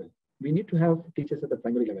primary level? We need to have teachers at the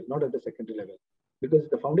primary level, not at the secondary level, because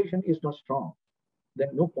the foundation is not strong. Then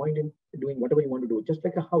no point in doing whatever you want to do. Just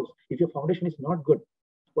like a house, if your foundation is not good,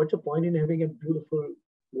 what's the point in having a beautiful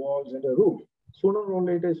walls and a roof? Sooner or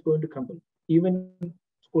later, it's going to crumble. Even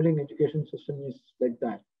schooling education system is like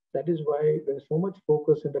that. That is why there's so much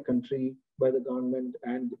focus in the country by the government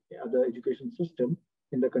and other education system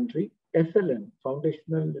in the country. SLN,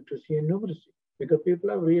 foundational literacy and numeracy, because people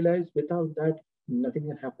have realized without that nothing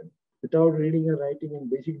can happen. Without reading and writing and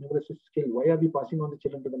basic numeracy skill, why are we passing on the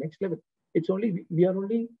children to the next level? It's only we are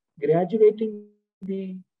only graduating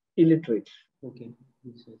the illiterates. Okay.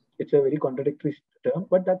 Yes. It's a very contradictory term,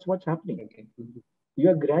 but that's what's happening. Okay. You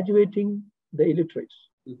are graduating the illiterates.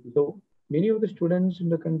 So many of the students in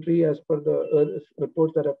the country, as per the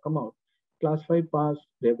reports that have come out, class 5 pass,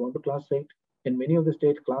 they have gone to class 8. In many of the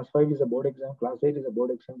states, class 5 is a board exam, class 8 is a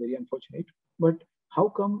board exam, very unfortunate. But how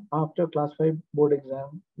come after class 5 board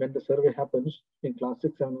exam, when the survey happens in class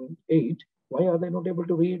 6, 7, 8, why are they not able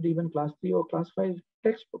to read even class 3 or class 5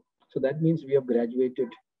 textbook? So that means we have graduated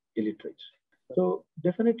illiterates. So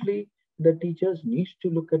definitely the teachers needs to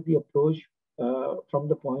look at the approach from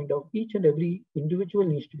the point of each and every individual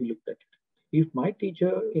needs to be looked at. If my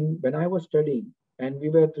teacher when I was studying and we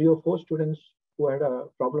were 3 or 4 students who had a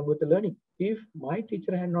problem with the learning, if my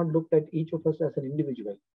teacher had not looked at each of us as an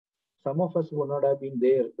individual, some of us would not have been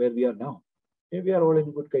there where we are now. Maybe we are all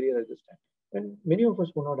in good career at this time. And many of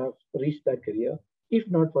us would not have reached that career if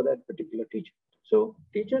not for that particular teacher. So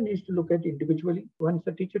teacher needs to look at individually. Once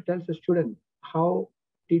the teacher tells a student how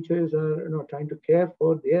teachers are trying to care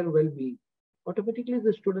for their well-being, automatically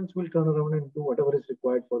the students will turn around and do whatever is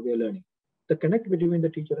required for their learning. The connect between the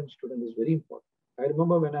teacher and student is very important. I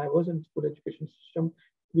remember when I was in school education system,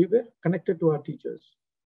 we were connected to our teachers.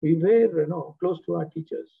 We were close to our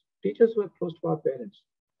teachers. Teachers were close to our parents.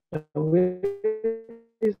 Now, where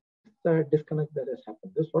is the disconnect that has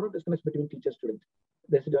happened? There's a lot of disconnects between teacher students.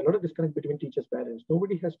 There's a lot of disconnect between teachers parents.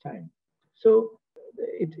 Nobody has time. So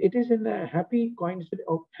it is in a happy coincidence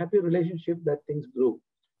of happy relationship that things grow.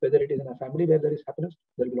 Whether it is in a family where there is happiness,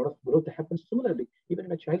 there will be a lot of growth that happens. Similarly, even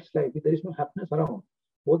in a child's life, if there is no happiness around,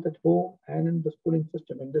 both at home and in the schooling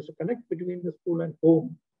system, and there's a connect between the school and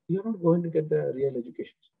home, you're not going to get the real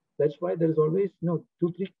education. That's why there is always 2-3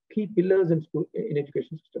 key pillars in school in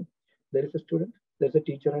education system. There is a student, there's a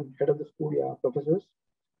teacher and head of the school, professors,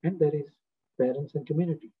 and there is parents and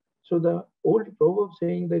community. So the old proverb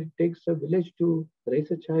saying that it takes a village to raise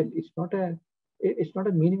a child, it's not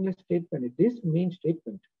a meaningless statement. It is a main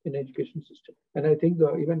statement in education system. And I think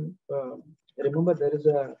I remember there is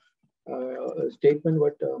a statement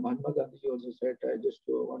what Mahatma Gandhi also said. I just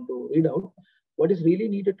want to read out. What is really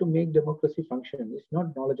needed to make democracy function is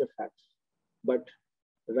not knowledge of facts, but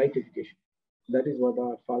right education. That is what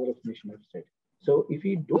our father of nation has said. So if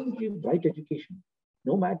we don't give right education,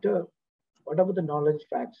 no matter whatever the knowledge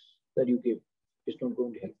facts that you give, it's not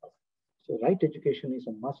going to help us. So right education is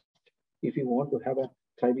a must if you want to have a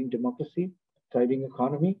thriving democracy, thriving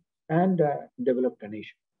economy, and developed a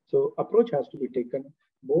nation. So approach has to be taken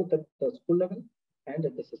both at the school level and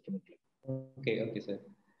at the systemic level. Okay, sir.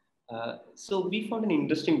 So we found an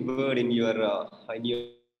interesting word in your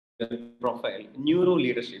profile,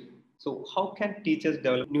 neuroleadership. So how can teachers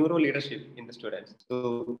develop neuroleadership in the students?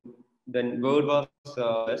 So the word was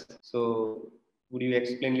so would you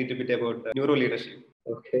explain a little bit about the neuroleadership?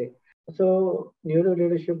 Okay. So neuro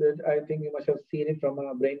leadership, I think you must have seen it from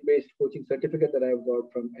a brain-based coaching certificate that I've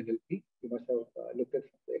got from NLP. You must have looked at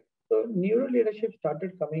it. So neuro leadership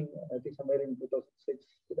started coming, I think, somewhere in 2006.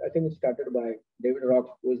 I think it started by David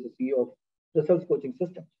Rocks, who is the CEO of Results Coaching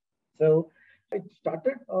Systems. So it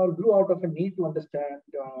started or grew out of a need to understand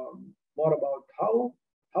more about how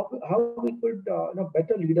we could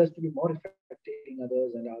better leaders to be more effective in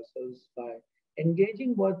others and ourselves by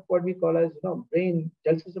engaging what we call as brain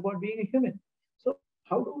tells us about being a human. So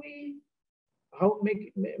how do we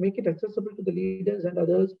make it accessible to the leaders and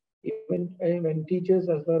others, even when teachers,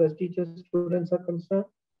 as far as teachers, students are concerned,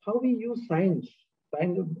 how we use science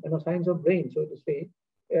of brain, so to say,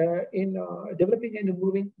 in developing and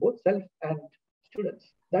improving both self and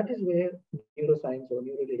students. That is where neuroscience or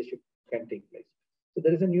neuro leadership can take place. So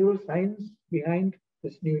there is a neuroscience behind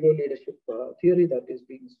this neuro leadership theory that is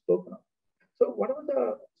being spoken of. So whatever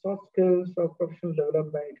the soft skills of professional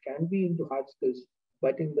development, it can be into hard skills,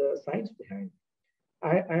 but in the science behind.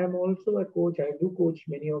 I am also a coach. I do coach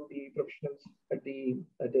many of the professionals at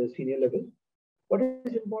the senior level. What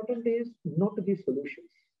is important is not to give solutions,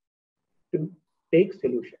 to take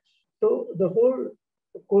solutions. So the whole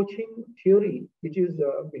coaching theory, which is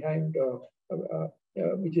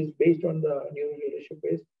which is based on the neuro leadership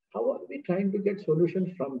base, how are we trying to get solutions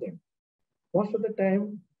from them? Most of the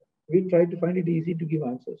time, we try to find it easy to give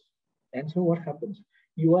answers. And so what happens?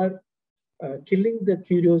 You are killing the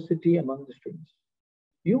curiosity among the students.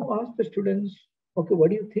 You ask the students, okay,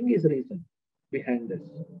 what do you think is the reason behind this?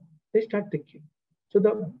 They start thinking. So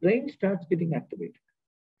the brain starts getting activated.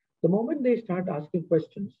 The moment they start asking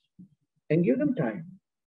questions and give them time,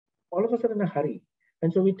 all of us are in a hurry.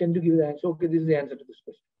 And so we tend to give the answer, okay, this is the answer to this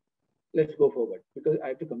question. Let's go forward because I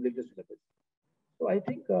have to complete the syllabus. So I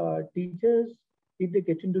think teachers, if they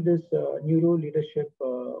get into this neuro leadership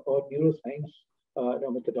or neuroscience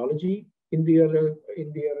methodology in their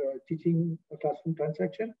teaching classroom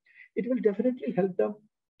transaction, it will definitely help them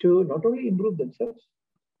to not only improve themselves,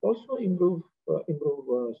 also improve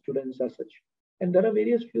students as such. And there are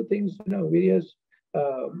various few things, various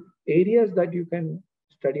areas that you can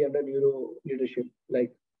study under neuro leadership,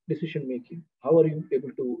 like decision making. How are you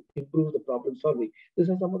able to improve the problem solving? These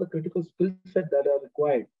are some of the critical skill sets that are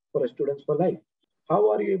required for a students for life.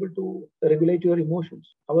 How are you able to regulate your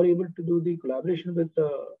emotions? How are you able to do the collaboration with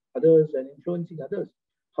others and influencing others?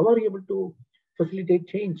 How are you able to facilitate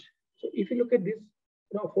change? So if you look at this,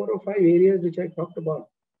 4 or 5 areas which I talked about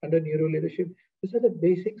under neuro leadership, these are the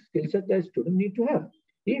basic skill set that a student need to have.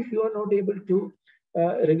 If you are not able to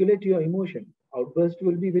regulate your emotion, outburst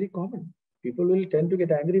will be very common. People will tend to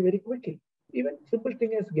get angry very quickly. Even simple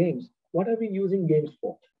thing as games. What are we using games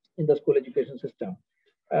for in the school education system?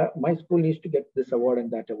 My school needs to get this award and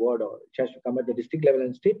that award, or it has to come at the district level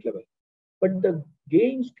and state level. But the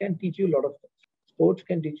games can teach you a lot of things. Sports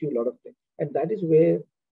can teach you a lot of things. And that is where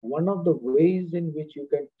one of the ways in which you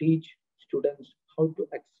can teach students how to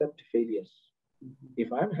accept failures.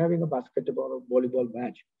 If I'm having a basketball or volleyball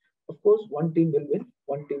match, of course, one team will win,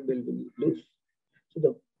 one team will lose. So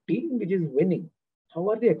the team which is winning, how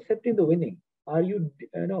are they accepting the winning? Are you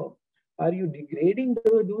degrading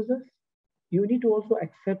the losers? You need to also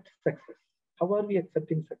accept success. How are we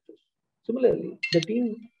accepting success? Similarly, the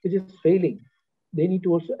team which is failing, they need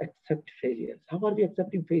to also accept failures. How are we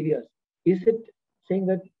accepting failures? Is it saying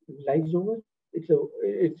that life's over? It's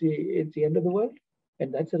the end of the world?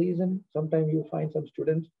 And that's the reason sometimes you find some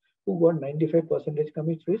students who got 95%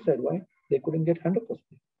 commit suicide. Why? They couldn't get 100%.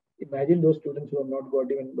 Imagine those students who have not got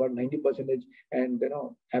 90% and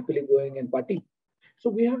happily going and party. So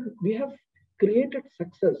we have created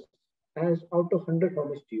success as out of 100, how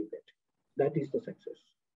much do you get? That is the success.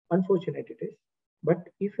 Unfortunate it is. But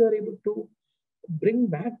if you are able to bring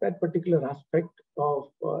back that particular aspect of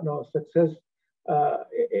success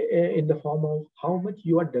in the form of how much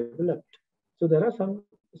you are developed. So there are some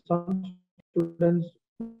students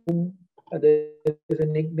whom there is a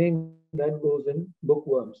nickname that goes in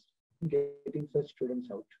bookworms, getting such students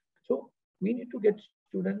out. So we need to get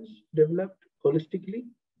students developed holistically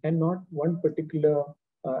and not one particular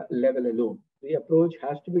level alone. The approach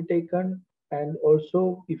has to be taken, and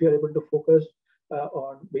also if you're able to focus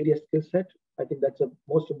on various skill sets, I think that's the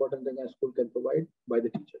most important thing a school can provide by the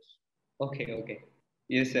teachers. Okay.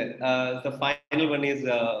 Yes, sir. The final one is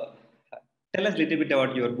Tell us a little bit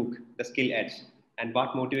about your book, The Skill Edge, and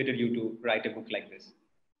what motivated you to write a book like this.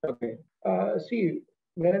 Okay. See,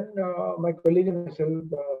 when my colleague and myself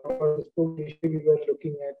for this book, initially we were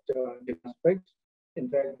looking at different aspects. In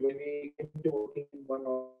fact, when we came to working in one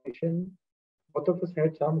organization, both of us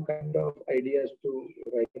had some kind of ideas to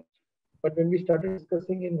write. But when we started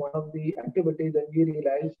discussing in one of the activities, then we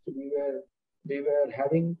realized we were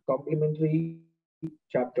having complementary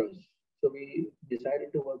chapters. So we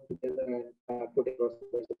decided to work together and put across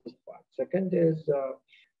the first part. Second is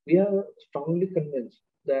we are strongly convinced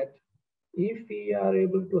that if we are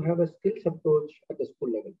able to have a skills approach at the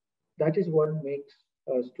school level, that is what makes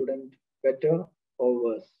a student better or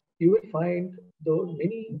worse. You will find those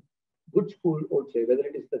many good schools, I would say, whether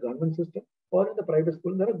it is the government system or in the private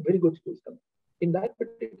school, there are very good schools coming. In that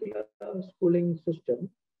particular schooling system,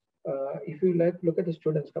 if you look at the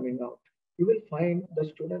students coming out, you will find the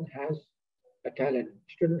student has a talent,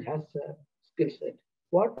 student has a skill set.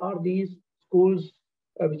 What are these schools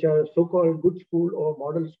which are so-called good school or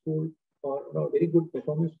model school or very good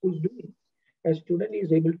performance schools doing? A student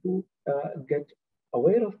is able to get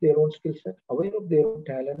aware of their own skill set, aware of their own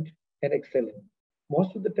talent, and excel in.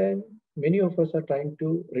 Most of the time, many of us are trying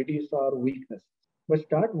to reduce our weakness, but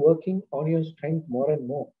start working on your strength more and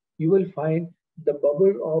more. You will find the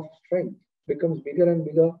bubble of strength becomes bigger and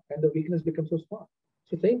bigger, and the weakness becomes so small.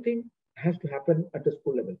 So, same thing has to happen at the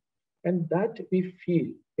school level, and that we feel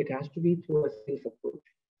it has to be through a skills approach.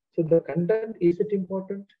 So, the content is it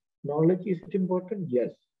important? Knowledge is it important? Yes,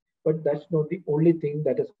 but that's not the only thing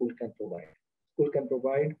that a school can provide. School can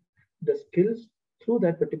provide the skills through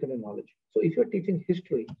that particular knowledge. So if you're teaching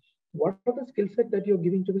history, what are the skill set that you're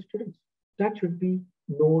giving to the students? That should be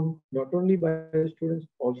known not only by the students,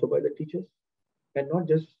 also by the teachers, and not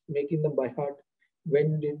just making them by heart.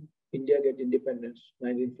 When did India get independence?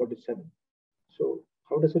 1947. So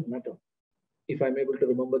how does it matter if I'm able to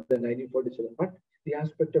remember the 1947? But the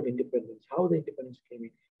aspect of independence, how the independence came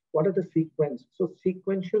in, what are the sequence? So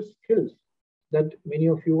sequential skills that many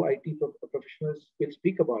of you IT professionals will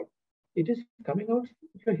speak about. It is coming out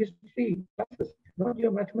of your history classes, not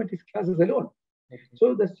your mathematics classes alone.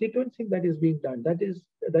 So the sequencing that is being done, that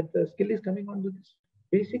the skill is coming on to this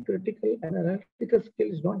basic critical and analytical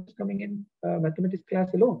skill is not just coming in mathematics class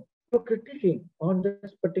alone. You're critiquing on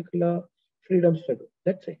this particular freedom struggle.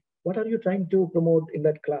 Let's say, what are you trying to promote in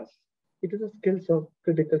that class? It is the skills of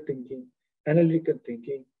critical thinking, analytical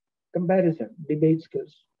thinking, comparison, debate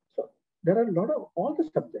skills. So there are a lot of all the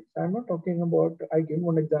subjects. I'm not talking about, I gave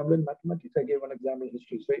one example in mathematics, I gave one example in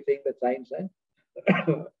history. So saying that science and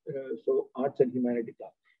so arts and humanity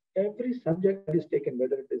class. Every subject that is taken,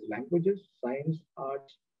 whether it is languages, science,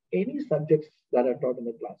 arts, any subjects that are taught in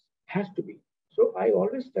the class has to be. So I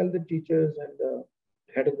always tell the teachers and the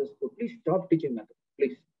head of the school, please stop teaching mathematics,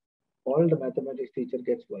 please. All the mathematics teacher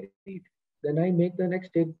gets worried. Then I make the next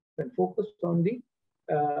statement, focus on the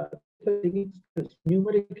thinking skills,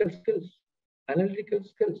 numerical skills, analytical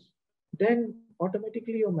skills. Then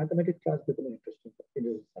automatically your mathematics class becomes interesting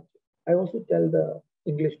subject. I also tell the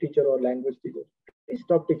English teacher or language teacher, please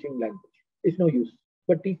stop teaching language. It's no use.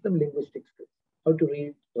 But teach them linguistic skills, how to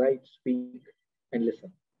read, write, speak, and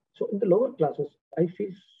listen. So in the lower classes, I feel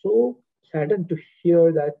so saddened to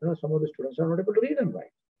hear that some of the students are not able to read and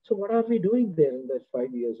write. So what are we doing there in the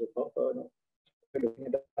 5 years of if you're looking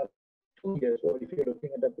at 2 years, or if you're looking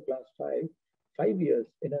at up to class 5 years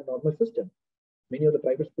in a normal system? Many of the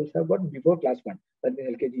private schools have one before class 1, that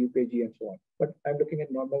means LKG, UKG, and so on. But I'm looking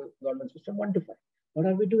at normal government system 1 to 5. What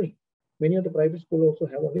are we doing? Many of the private schools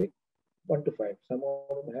also have only 1 to 5. Some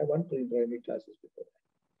of them have 1 pre-primary classes before that.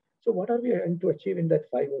 So what are we trying to achieve in that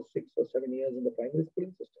 5 or 6 or 7 years in the primary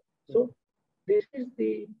schooling system? So this is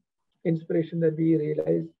the inspiration that we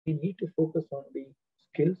realize we need to focus on the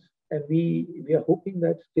skills, and we are hoping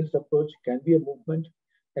that skills approach can be a movement,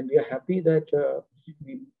 and we are happy that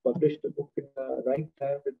we published the book in the right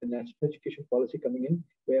time with the national education policy coming in,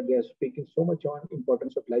 where they are speaking so much on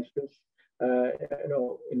importance of life skills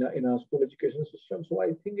in our school education system. So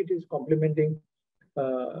I think it is complementing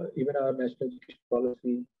even our national education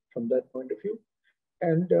policy from that point of view.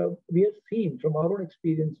 And we have seen from our own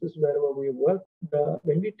experiences wherever we work,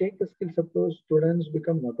 when we take the skills approach, students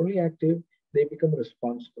become not only active, they become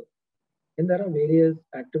responsible. And there are various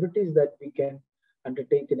activities that we can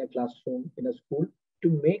undertake in a classroom, in a school,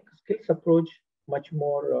 to make skills approach much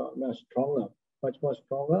more stronger,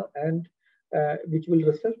 and which will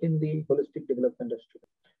result in the holistic development of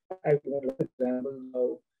students. I've given an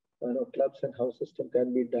example of clubs and how system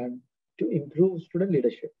can be done to improve student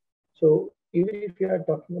leadership. So even if you are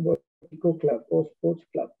talking about eco club or sports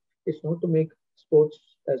club, it's not to make sports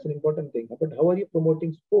as an important thing, but how are you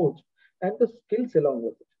promoting sports and the skills along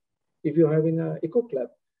with it. If you're having an eco club,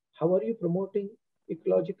 how are you promoting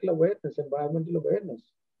ecological awareness, environmental awareness?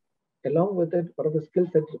 Along with it, what are the skills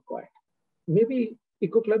that required? Maybe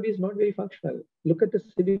eco club is not very functional. Look at the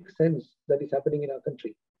civic sense that is happening in our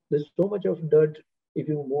country. There's so much of dirt if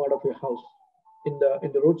you move out of your house in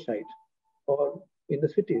the roadside or in the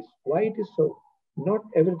cities. Why it is so? Not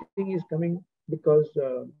everything is coming because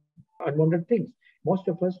unwanted things. Most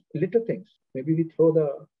of us litter things. Maybe we throw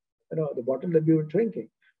the bottle that we were drinking,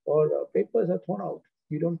 or papers are thrown out.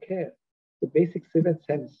 We don't care. The basic civic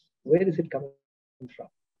sense. Where is it coming from?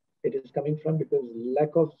 It is coming from because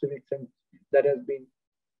lack of civic sense that has been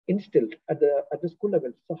instilled at the school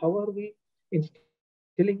level. So how are we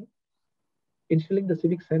instilling the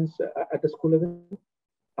civic sense at the school level?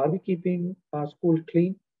 Are we keeping our school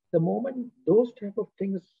clean? The moment those type of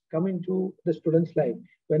things come into the student's life,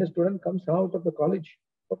 when a student comes out of the college,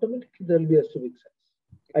 automatically there will be a civic sense.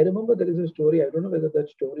 I remember there is a story, I don't know whether that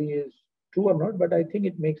story is true or not, but I think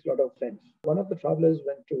it makes a lot of sense. One of the travelers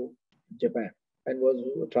went to Japan and was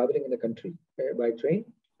traveling in the country by train.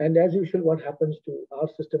 And as usual, what happens to our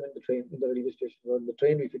system in the train, in the railway station, or in the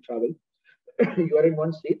train if you travel, you are in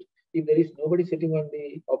one seat. If there is nobody sitting on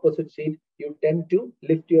the opposite seat, you tend to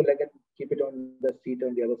lift your leg and keep it on the seat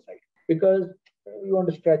on the other side because you want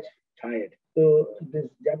to stretch tired. So this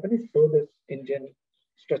Japanese saw this Indian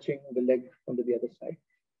stretching the leg onto the other side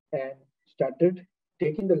and started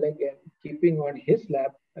taking the leg and keeping on his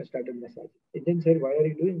lap and started massaging. Indian said, "Why are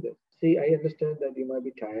you doing this? See, I understand that you might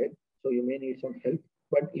be tired, so you may need some help.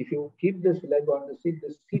 But if you keep this leg on the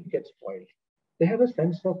seat gets spoiled." They have a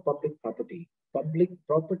sense of public property. Public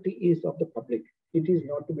property is of the public. It is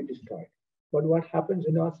not to be destroyed. But what happens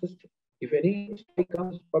in our system? If any strike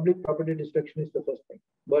comes, public property destruction is the first thing.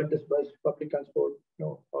 Burn this bus, public transport,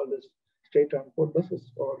 all this state transport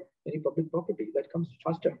buses or any public property that comes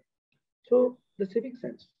faster. So the civic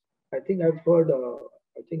sense, I think I've heard,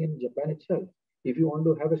 I think in Japan itself, if you want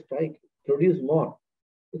to have a strike, produce more.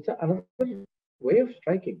 It's another way of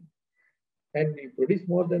striking. And you produce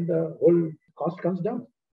more than the whole cost comes down.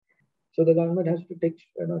 So the government has to take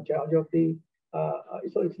charge of the,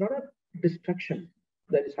 so it's not a destruction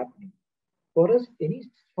that is happening. For us, any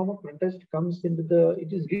form of protest comes into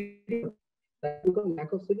it is legal. That becomes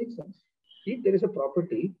lack of civic sense. If there is a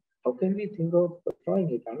property, how can we think of destroying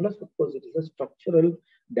it? Unless, of course, it is a structural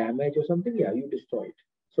damage or something, yeah, you destroy it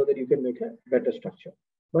so that you can make a better structure.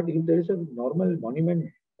 But if there is a normal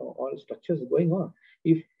monument or structures going on,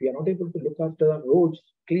 if we are not able to look after roads,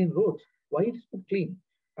 clean roads, why it is not clean?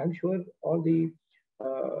 I'm sure all the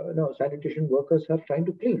sanitation workers are trying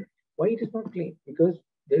to clean. Why it is not clean? Because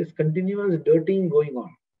there is continuous dirtying going on.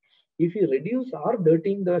 If you reduce our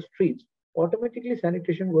dirtying the streets, automatically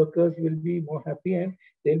sanitation workers will be more happy and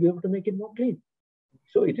they'll be able to make it more clean.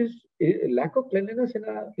 So it is a lack of cleanliness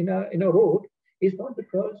in a road is not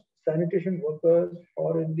because sanitation workers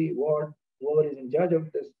or in the ward, whoever is in charge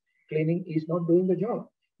of this cleaning is not doing the job,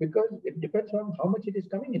 because it depends on how much it is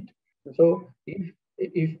coming in. So if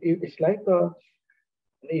it's like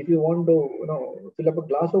if you want to fill up a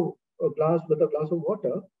glass with a glass of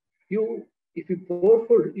water, if you pour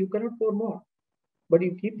full, you cannot pour more. But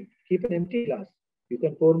you keep an empty glass, you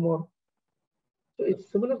can pour more. So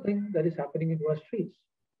it's similar thing that is happening in our streets.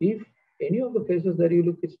 If any of the places that you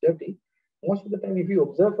look it's dirty, most of the time if you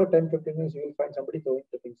observe for 10-15 minutes, you will find somebody throwing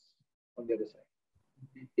the things on the other side.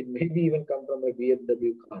 It may be even come from a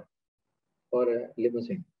BMW car or a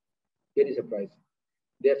limousine. Very surprising.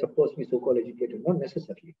 They are supposed to be so-called educated, not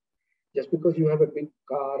necessarily. Just because you have a big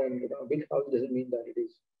car and a big house doesn't mean that it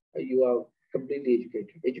is you are completely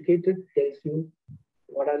educated. Educated tells you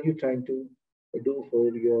what are you trying to do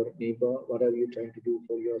for your neighbor, what are you trying to do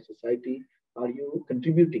for your society, are you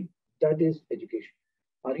contributing? That is education.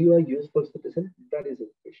 Are you a useful citizen? That is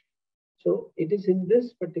education. So it is in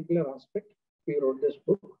this particular aspect we wrote this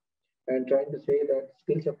book and trying to say that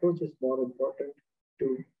skills approach is more important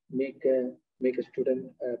to make a student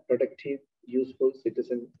a productive, useful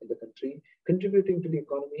citizen in the country, contributing to the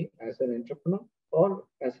economy as an entrepreneur or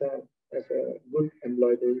as a good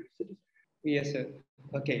employable citizen. Yes, sir.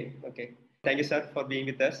 Okay. Thank you, sir, for being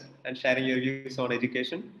with us and sharing your views on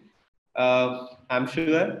education. I'm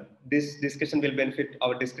sure this discussion will benefit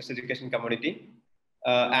our Discuss Education community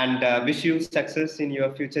and wish you success in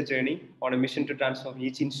your future journey on a mission to transform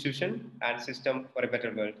each institution and system for a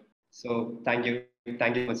better world. So thank you.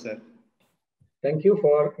 Thank you, sir. Thank you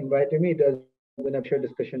for inviting me. It has been a shared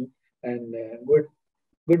discussion and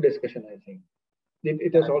good discussion, I think.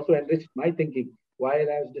 It has also enriched my thinking. While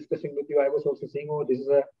I was discussing with you, I was also saying, oh, this is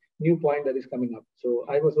a new point that is coming up. So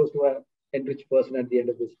I was also an enriched person at the end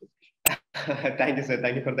of this discussion. Thank you, sir.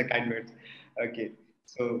 Thank you for the kind words. Okay.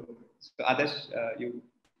 So Adarsh, you.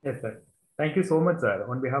 Yes, sir. Thank you so much, sir.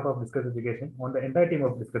 On behalf of Discuss Education, on the entire team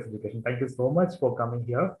of Discuss Education, thank you so much for coming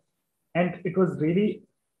here. And it was really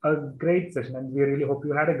a great session, and we really hope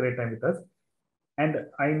you had a great time with us. And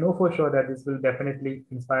I know for sure that this will definitely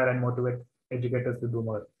inspire and motivate educators to do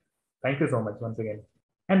more. Thank you so much once again.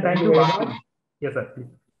 And Thank thank you you, very Bharti. much. Yes, sir.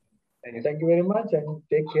 Please. Thank you very much and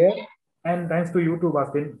take care. And thanks to you too,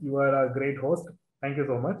 Bastin. You are a great host. Thank you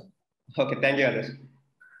so much. Okay. Thank you, Adarsh.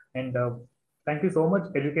 And thank you so much,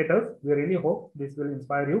 educators. We really hope this will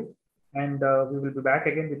inspire you. And we will be back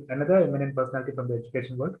again with another eminent personality from the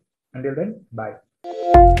education world. Until then, bye.